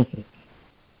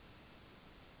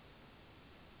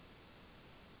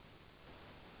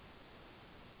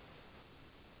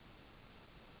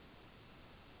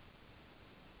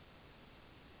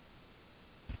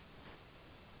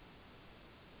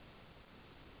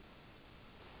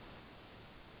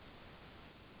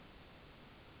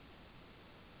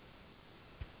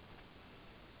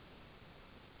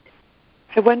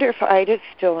 I wonder if Ida's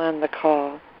still on the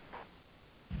call.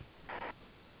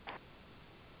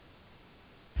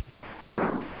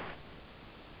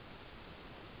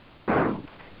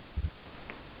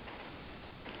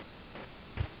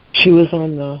 She was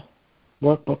on the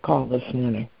workbook call this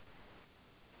morning.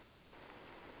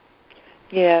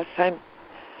 Yes, I'm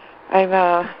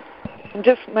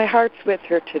just, my heart's with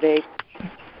her today.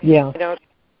 Yeah. You know,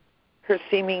 her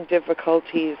seeming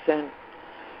difficulties, and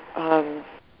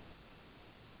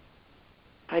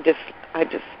I just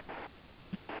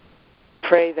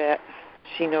pray that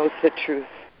she knows the truth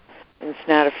and is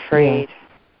not afraid.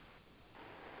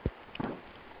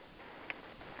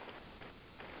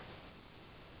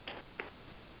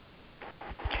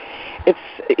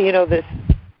 this,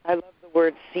 I love the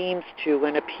word seems to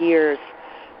and appears,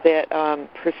 that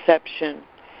perception,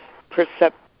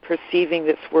 perceiving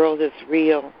this world as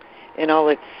real in all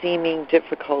its seeming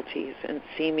difficulties and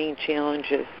seeming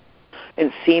challenges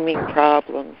and seeming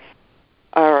problems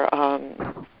are,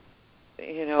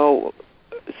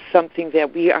 something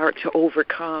that we are to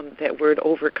overcome. That word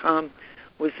overcome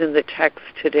was in the text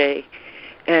today.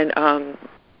 And,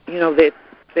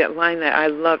 that line that I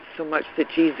love so much that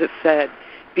Jesus said,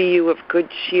 be you of good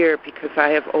cheer because I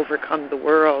have overcome the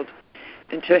world.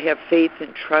 And to have faith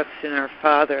and trust in our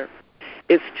Father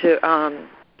is to,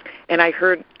 and I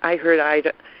heard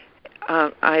I'd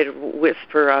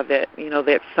whisper of it,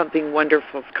 that something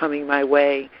wonderful is coming my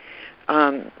way,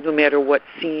 no matter what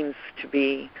seems to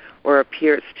be or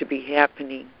appears to be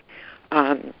happening,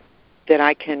 that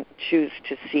I can choose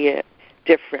to see it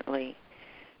differently,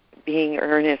 being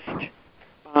earnest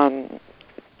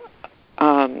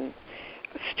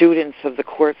students of the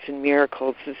Course in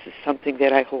Miracles. This is something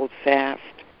that I hold fast,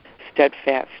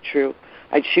 steadfast, true.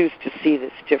 I choose to see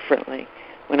this differently.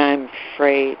 When I'm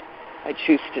afraid, I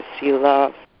choose to see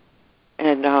love.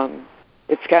 And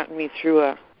it's gotten me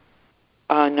through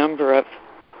a number of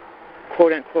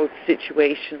quote-unquote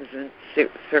situations and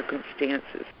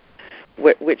circumstances,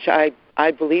 which I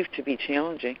believe to be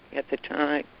challenging at the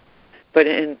time. But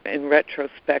in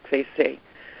retrospect, they say,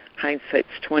 hindsight's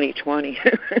 20/20.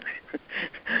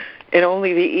 And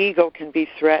only the ego can be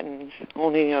threatened.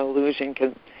 Only an illusion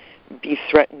can be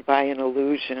threatened by an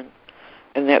illusion.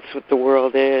 And that's what the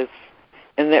world is.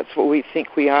 And that's what we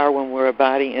think we are when we're a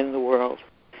body in the world.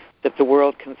 That the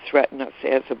world can threaten us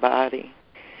as a body.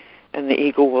 And the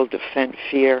ego will defend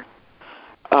fear.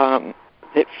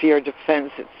 That fear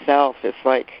defends itself.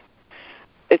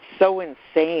 It's so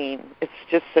insane. It's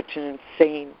just such an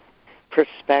insane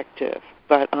perspective.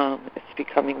 But it's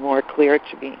becoming more clear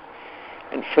to me.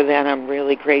 And for that I'm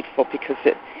really grateful, because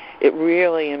it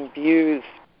really imbues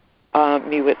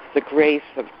me with the grace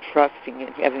of trusting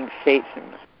and having faith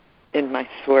in my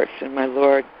Source, in my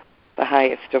Lord, the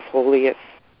highest of holiest.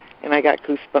 And I got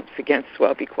goosebumps again, so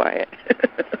I'll be quiet.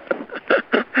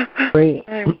 Great.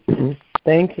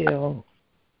 Thank you.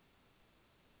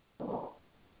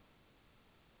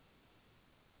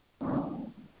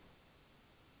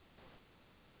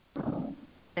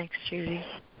 Thanks, Judy.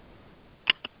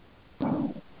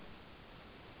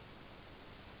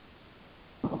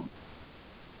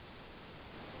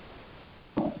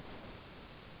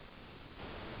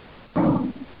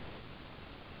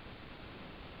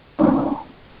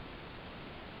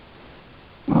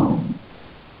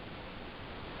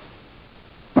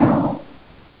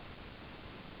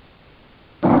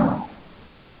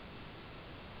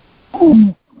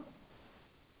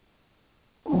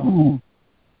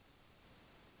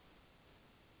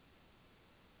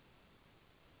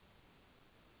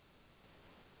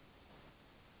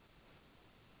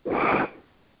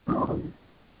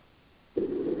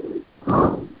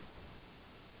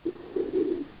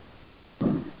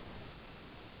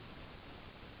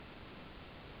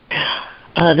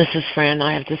 This is Fran.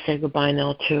 I have to say goodbye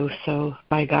now, too. So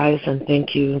bye, guys, and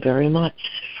thank you very much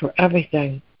for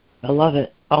everything. I love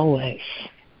it, always.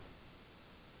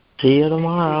 See you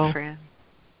tomorrow. Thank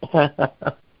you,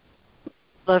 Fran.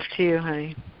 Love to you,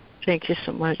 honey. Thank you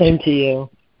so much. Same to you.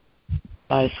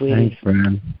 Bye, sweetie. Thanks,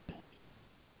 Fran.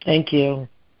 Thank you.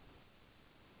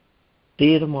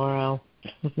 See you tomorrow.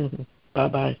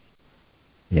 Bye-bye.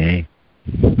 Yay.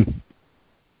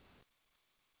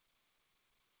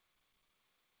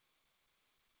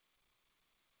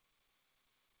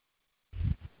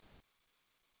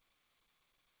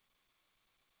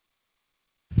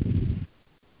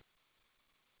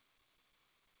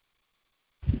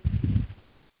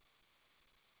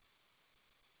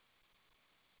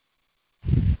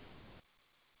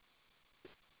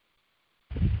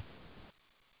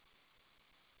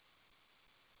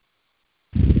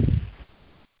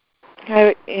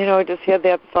 I just had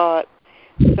that thought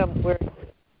somewhere,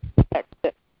 that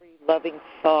every loving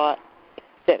thought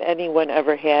that anyone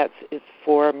ever has is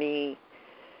for me.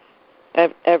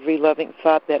 Every loving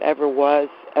thought that ever was,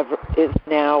 ever is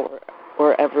now,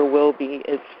 or ever will be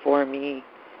is for me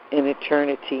in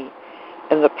eternity.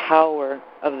 And the power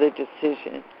of the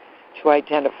decision to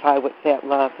identify with that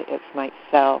love as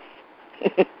myself.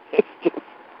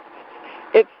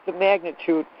 It's the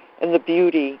magnitude and the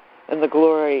beauty and the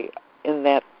glory in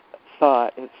that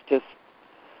thought. It's just,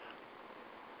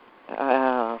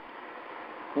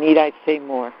 need I say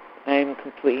more? I am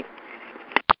complete.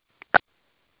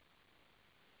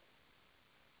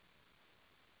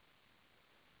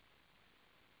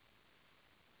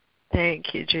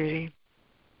 Thank you, Judy.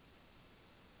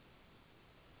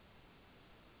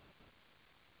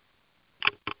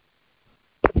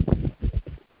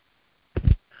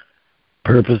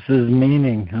 Purpose is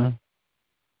meaning, huh?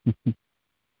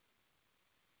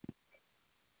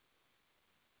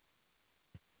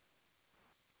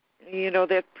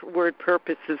 That word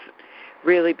purpose is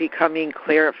really becoming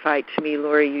clarified to me.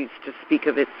 Lori used to speak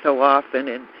of it so often,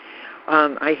 and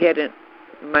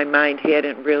my mind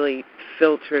hadn't really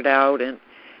filtered out and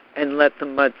let the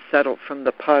mud settle from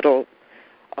the puddle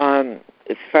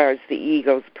as far as the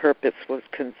ego's purpose was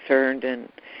concerned. And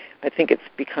I think it's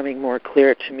becoming more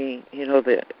clear to me,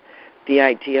 the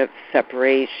idea of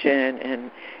separation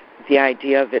and the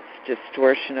idea of its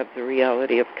distortion of the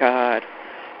reality of God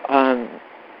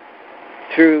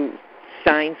through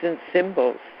signs and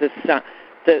symbols,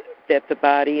 that the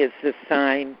body is the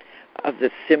sign of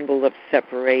the symbol of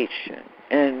separation,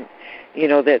 and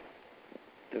that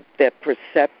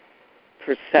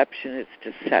perception is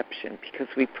deception because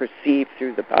we perceive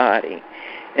through the body,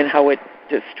 and how it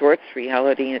distorts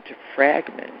reality into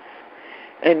fragments.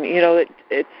 And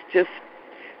it's just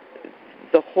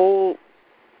the whole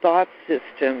thought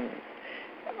system,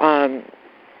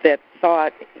 that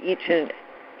thought, each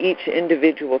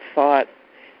individual thought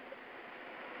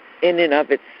in and of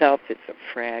itself is a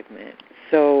fragment.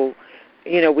 So,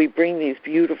 we bring these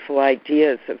beautiful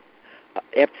ideas, of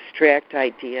abstract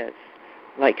ideas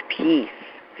like peace,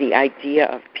 the idea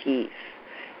of peace,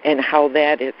 and how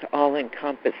that is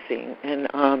all-encompassing and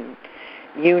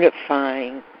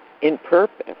unifying in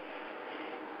purpose.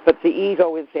 But the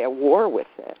ego is at war with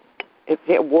it. It's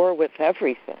at war with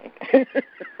everything.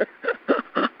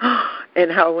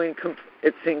 And how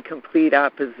it's in complete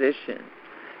opposition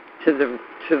to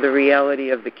the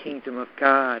reality of the kingdom of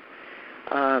God.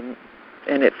 And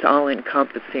it's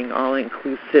all-encompassing,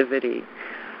 all-inclusivity.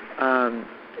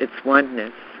 It's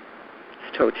oneness.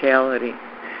 It's totality.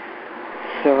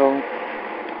 So,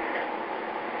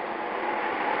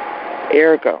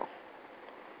 ergo,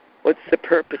 what's the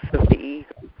purpose of the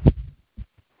ego?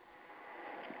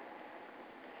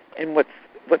 And what's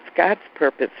God's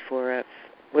purpose for us?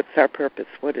 What's our purpose?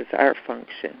 What is our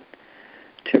function?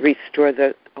 To restore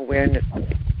the awareness of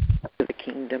the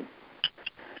kingdom.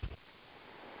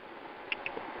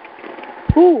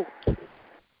 Ooh. A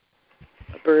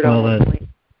bird on one wing.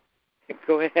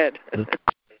 Go ahead.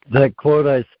 That quote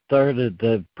I started,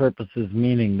 that purpose is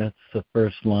meaning, that's the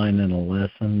first line in a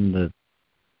lesson that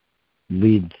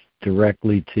leads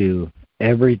directly to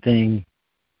everything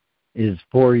is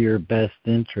for your best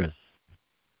interest.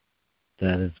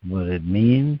 That is what it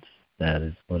means. That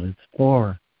is what it's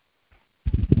for.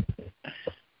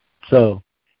 So,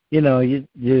 I'm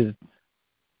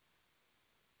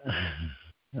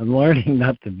learning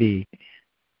not to be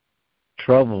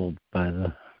troubled by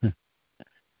the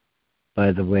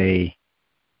way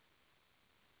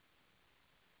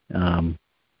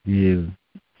you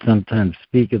sometimes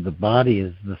speak of the body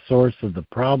as the source of the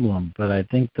problem, but I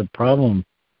think the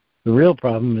real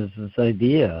problem is this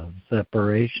idea of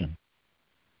separation.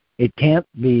 It can't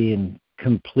be in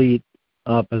complete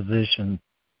opposition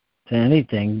to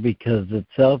anything because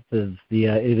itself is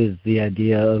the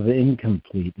idea of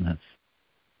incompleteness.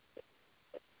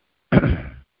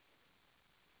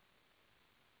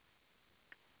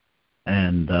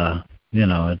 And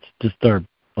it's just our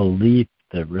belief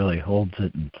that really holds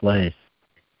it in place.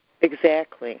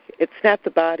 Exactly. It's not the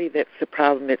body that's the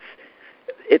problem.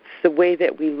 It's the way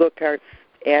that we look at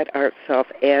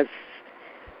ourselves as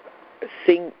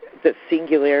the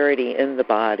singularity in the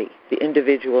body, the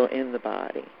individual in the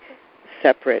body,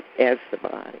 separate as the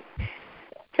body.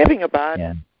 Having a body,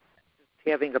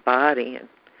 having a body, and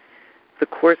the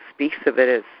Course speaks of it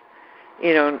as,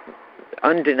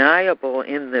 undeniable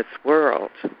in this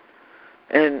world.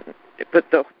 But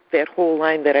that whole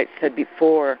line that I said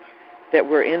before, that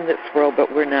we're in this world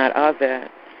but we're not of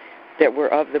it, that we're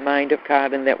of the mind of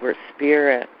God and that we're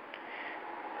spirit,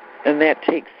 and that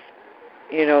takes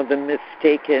the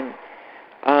mistaken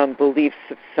beliefs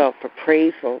of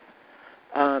self-appraisal,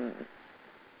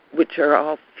 which are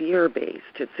all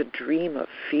fear-based. It's a dream of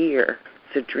fear.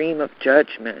 It's a dream of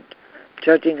judgment,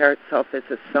 judging ourselves as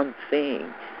a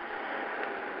something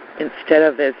instead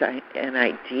of as an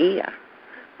idea,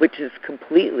 which is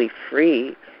completely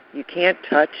free. You can't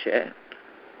touch it.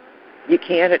 You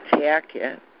can't attack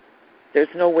it.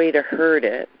 There's no way to hurt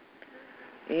it.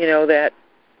 That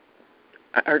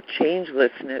our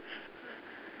changelessness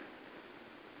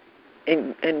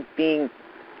and being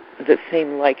the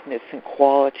same likeness and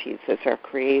qualities as our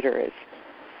Creator is,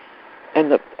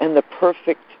 and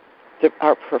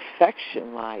our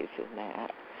perfection lies in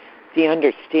that. The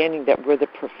understanding that we're the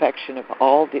perfection of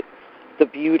all the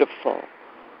beautiful,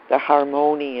 the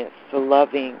harmonious, the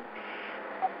loving,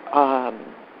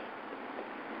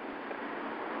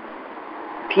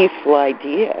 peaceful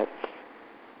ideas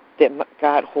that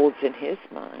God holds in his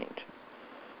mind.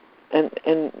 And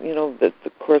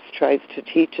the Course tries to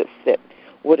teach us that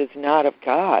what is not of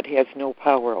God has no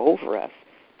power over us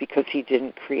because he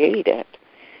didn't create it.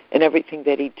 And everything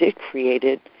that he did create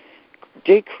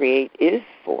is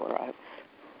for us.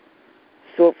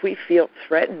 So if we feel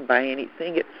threatened by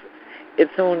anything,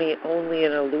 it's only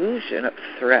an illusion of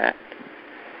threat,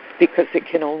 because it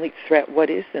can only threat what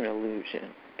is an illusion.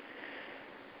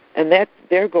 And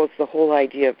there goes the whole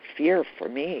idea of fear for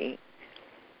me.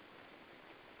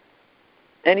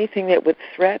 Anything that would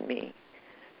threaten me,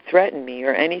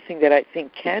 or anything that I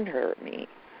think can hurt me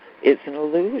is an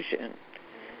illusion.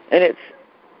 And it's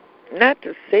not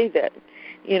to say that,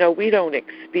 we don't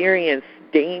experience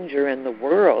danger in the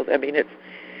world. I mean, it's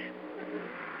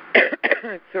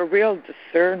a real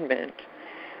discernment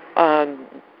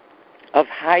of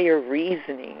higher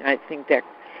reasoning. I think that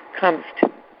comes to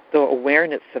the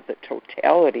awareness of the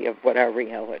totality of what our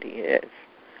reality is.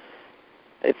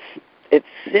 It's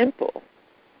simple.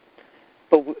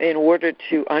 But in order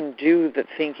to undo the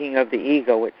thinking of the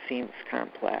ego, it seems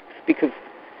complex, because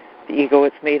the ego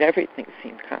has made everything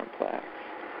seem complex.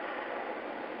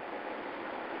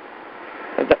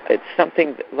 It's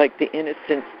something like the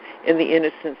innocence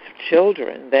of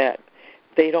children, that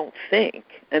they don't think,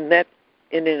 and that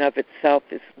in and of itself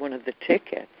is one of the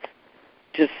tickets.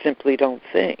 Just simply don't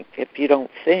think. If you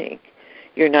don't think,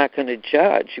 you're not going to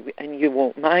judge, and you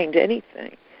won't mind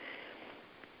anything.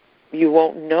 You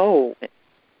won't know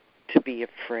to be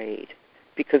afraid,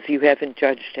 because you haven't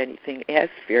judged anything as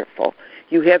fearful.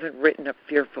 You haven't written a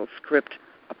fearful script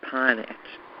upon it.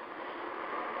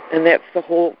 And that's the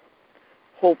whole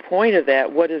point of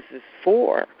that. What is this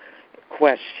for?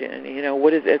 Question.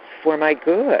 What is it for? My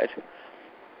good.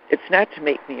 It's not to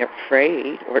make me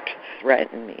afraid or to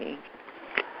threaten me.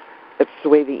 It's the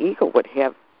way the ego would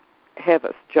have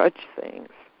us judge things.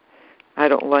 I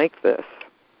don't like this.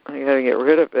 I got to get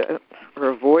rid of it or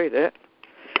avoid it.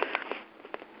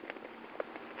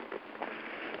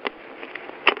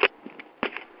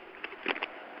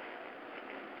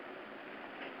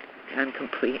 I'm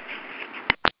complete.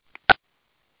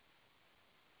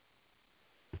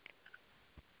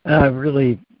 I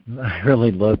really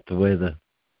loved the way the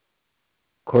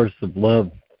Course of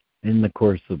Love, in the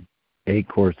Course of A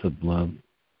Course of Love,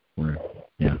 where,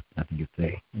 I think it's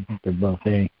A. I think they're both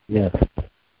A. Yes,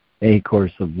 A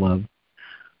Course of Love.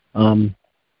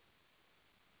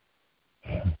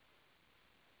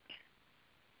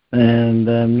 And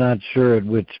I'm not sure at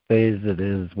which phase it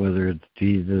is, whether it's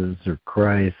Jesus or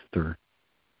Christ or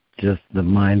just the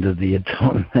mind of the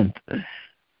atonement.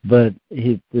 But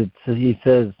he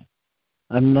says,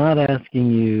 I'm not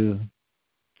asking you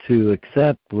to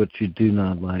accept what you do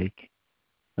not like.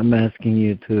 I'm asking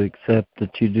you to accept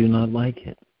that you do not like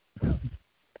it.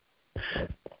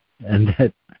 And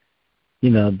that,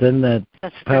 then that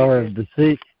That's power of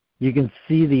decision, you can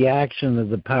see the action of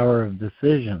the power of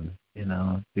decision.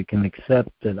 If you can accept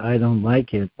that I don't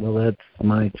like it, well, that's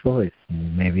my choice.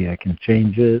 Maybe I can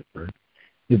change it, or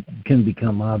it can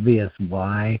become obvious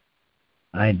why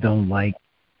I don't like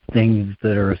things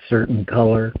that are a certain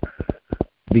color,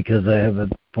 because I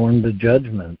have formed a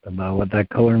judgment about what that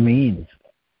color means.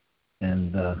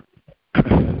 And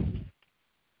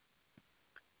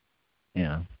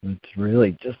it's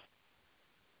really just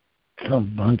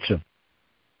some bunch of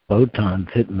photons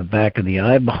hitting the back of the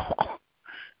eyeball.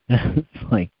 It's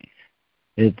like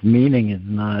its meaning is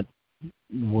not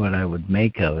what I would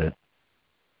make of it.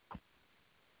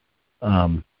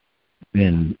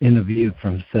 In A View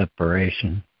from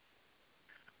Separation,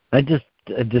 I just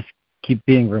keep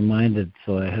being reminded,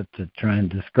 so I have to try and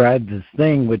describe this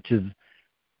thing, which is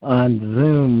on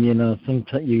Zoom.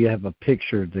 Sometimes you have a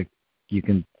picture that you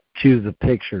can choose a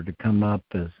picture to come up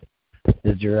as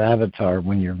your avatar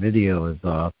when your video is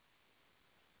off.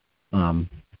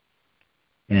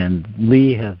 And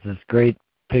Lee has this great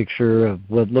picture of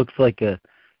what looks like a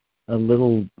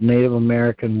little Native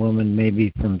American woman,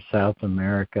 maybe from South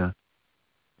America,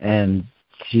 and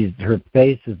her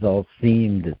face is all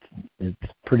seamed.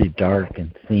 It's pretty dark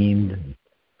and seamed,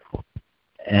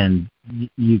 and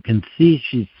you can see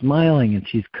she's smiling, and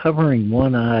she's covering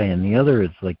one eye, and the other is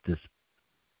like this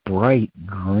bright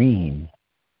green.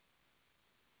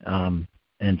 And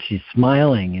she's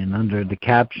smiling, and under the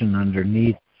caption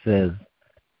underneath says,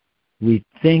 "We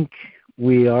think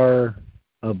we are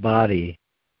a body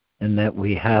and that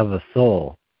we have a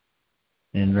soul.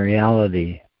 In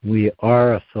reality, we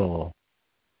are a soul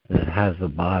that has a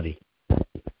body."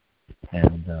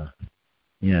 And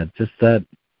just that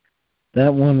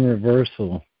one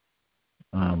reversal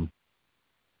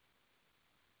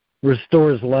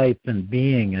restores life and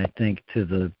being, I think, to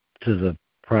the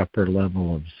proper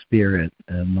level of spirit,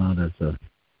 and not as a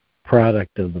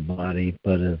product of the body,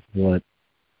 but as what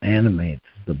animates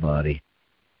the body.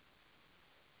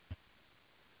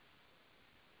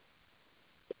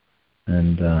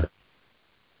 And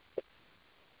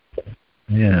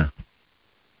yeah,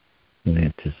 and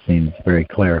it just seems very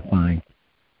clarifying.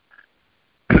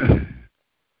 I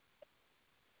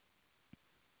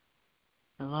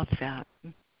love that.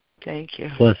 Thank you.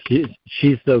 Plus,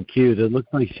 she's so cute. It looks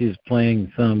like she's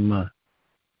playing some,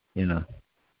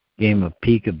 game of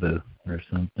peekaboo or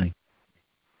something.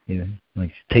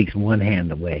 Like she takes one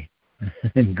hand away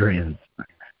and grins.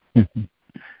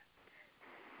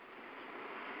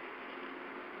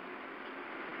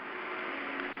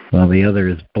 While the other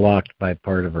is blocked by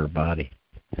part of her body.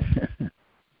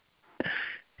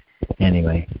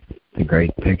 Anyway, it's a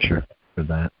great picture for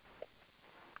that.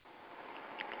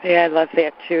 Yeah, I love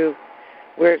that too,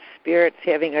 where spirit's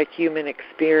having a human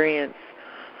experience,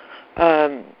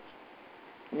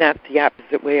 not the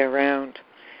opposite way around.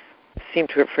 Seem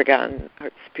to have forgotten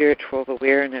our spiritual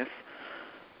awareness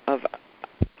of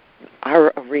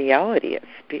our reality as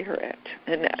spirit.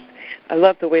 And I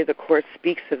love the way the Course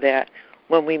speaks of that.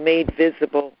 When we made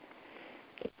visible,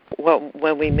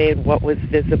 when we made what was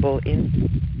visible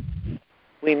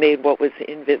we made what was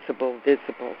invisible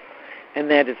visible, and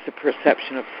that is the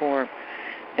perception of form.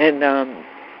 And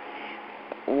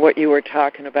what you were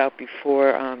talking about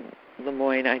before,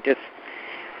 Lemoyne,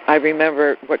 I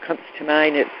remember what comes to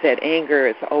mind is that anger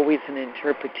is always an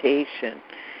interpretation,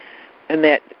 and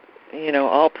that,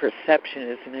 all perception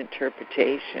is an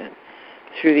interpretation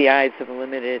through the eyes of a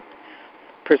limited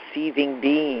perceiving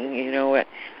being.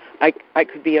 I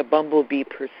could be a bumblebee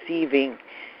perceiving,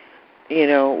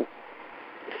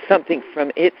 something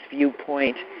from its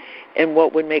viewpoint, and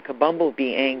what would make a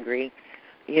bumblebee angry,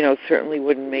 certainly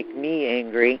wouldn't make me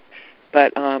angry,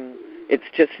 but it's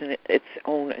just its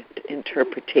own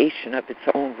interpretation of its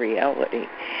own reality.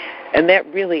 And that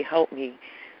really helped me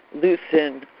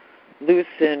loosen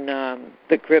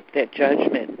the grip that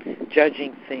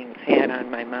judging things had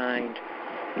on my mind.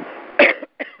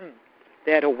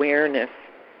 That awareness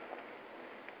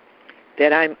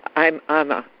that I'm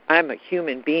a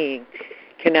human being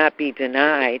cannot be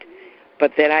denied,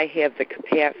 but that I have the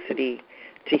capacity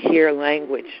to hear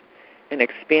language and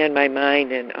expand my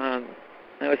mind. And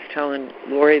I was telling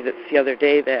Lori this the other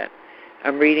day that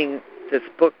I'm reading this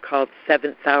book called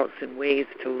 7,000 Ways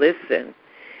to Listen,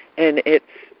 and it's,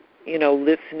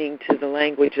 listening to the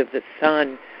language of the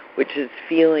sun, which is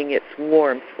feeling its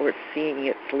warmth or seeing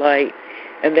its light,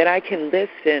 and that I can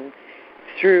listen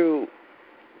through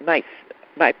my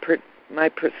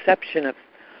perception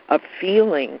of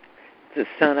feeling the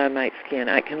sun on my skin.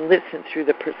 I can listen through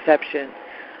the perception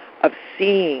of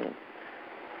seeing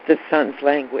the sun's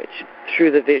language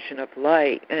through the vision of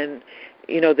light, and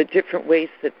the different ways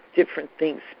that different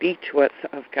things speak to us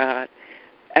of God,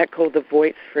 echo the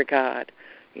voice for God.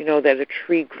 That a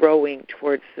tree growing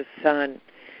towards the sun,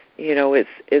 is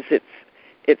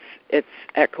it's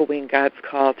echoing God's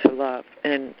call to love,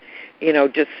 and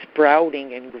just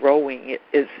sprouting and growing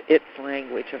is its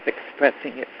language of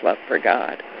expressing its love for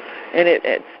God. And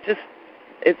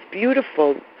it's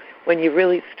beautiful when you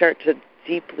really start to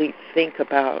deeply think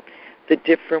about the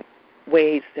different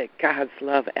ways that God's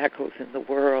love echoes in the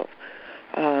world,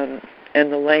 and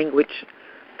the language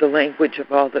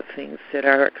of all the things that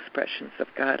are expressions of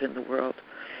God in the world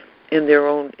in their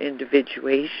own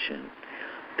individuation.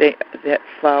 That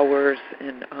flowers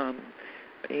and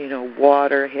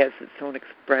water has its own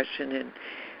expression and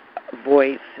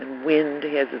voice, and wind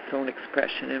has its own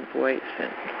expression and voice,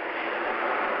 and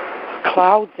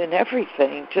clouds and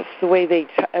everything, just the way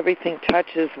everything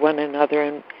touches one another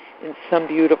in some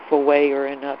beautiful way or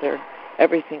another.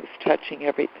 Everything's touching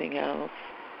everything else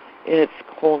in its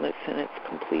wholeness and its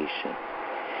completion.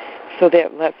 So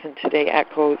that lesson today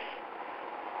echoes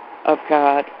of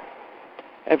God.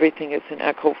 Everything is an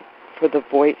echo for the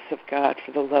voice of God,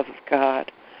 for the love of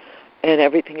God. And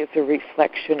everything is a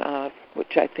reflection of,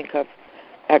 which I think of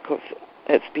echoes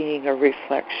as being a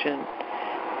reflection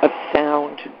of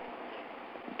sound.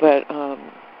 But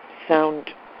sound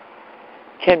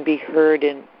can be heard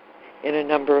in a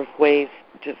number of ways,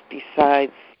 just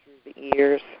besides through the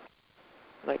ears,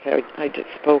 like I just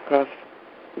spoke of,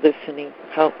 listening.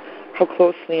 How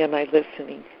closely am I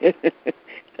listening?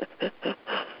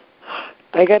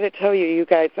 I got to tell you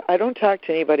guys, I don't talk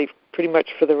to anybody pretty much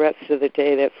for the rest of the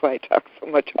day. That's why I talk so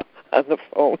much on the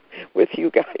phone with you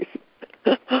guys.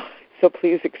 So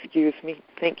please excuse me.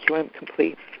 Thank you. I'm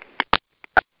complete.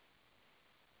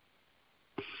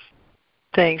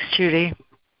 Thanks, Judy.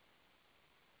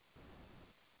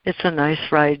 It's a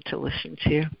nice ride to listen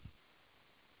to.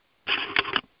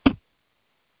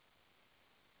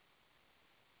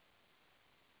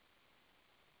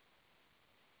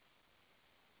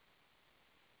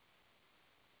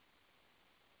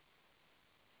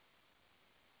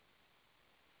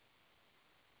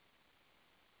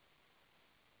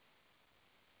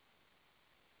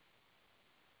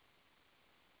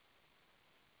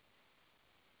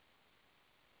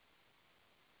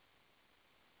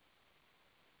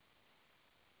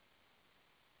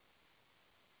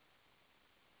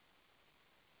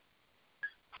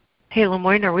 Hey,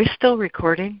 Lemoyne, are we still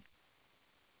recording?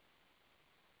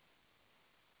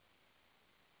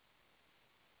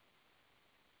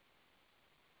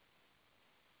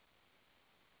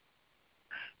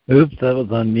 Oops, that was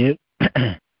on mute.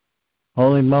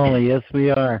 Holy moly, yes we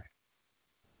are.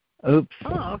 Oops.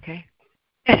 Oh, okay.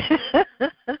 I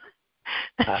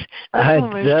That's how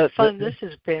just, much fun this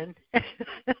has been.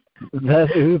 that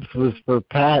oops was for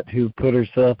Pat, who put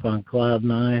herself on cloud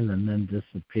 9 and then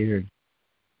disappeared.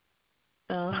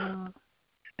 Oh,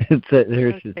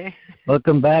 There she is. okay.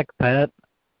 Welcome back, Pat.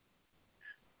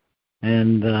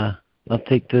 And I'll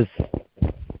take this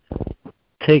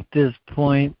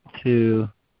point to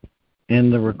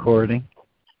end the recording.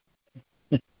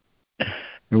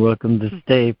 You're welcome to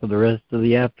stay for the rest of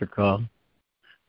the after call.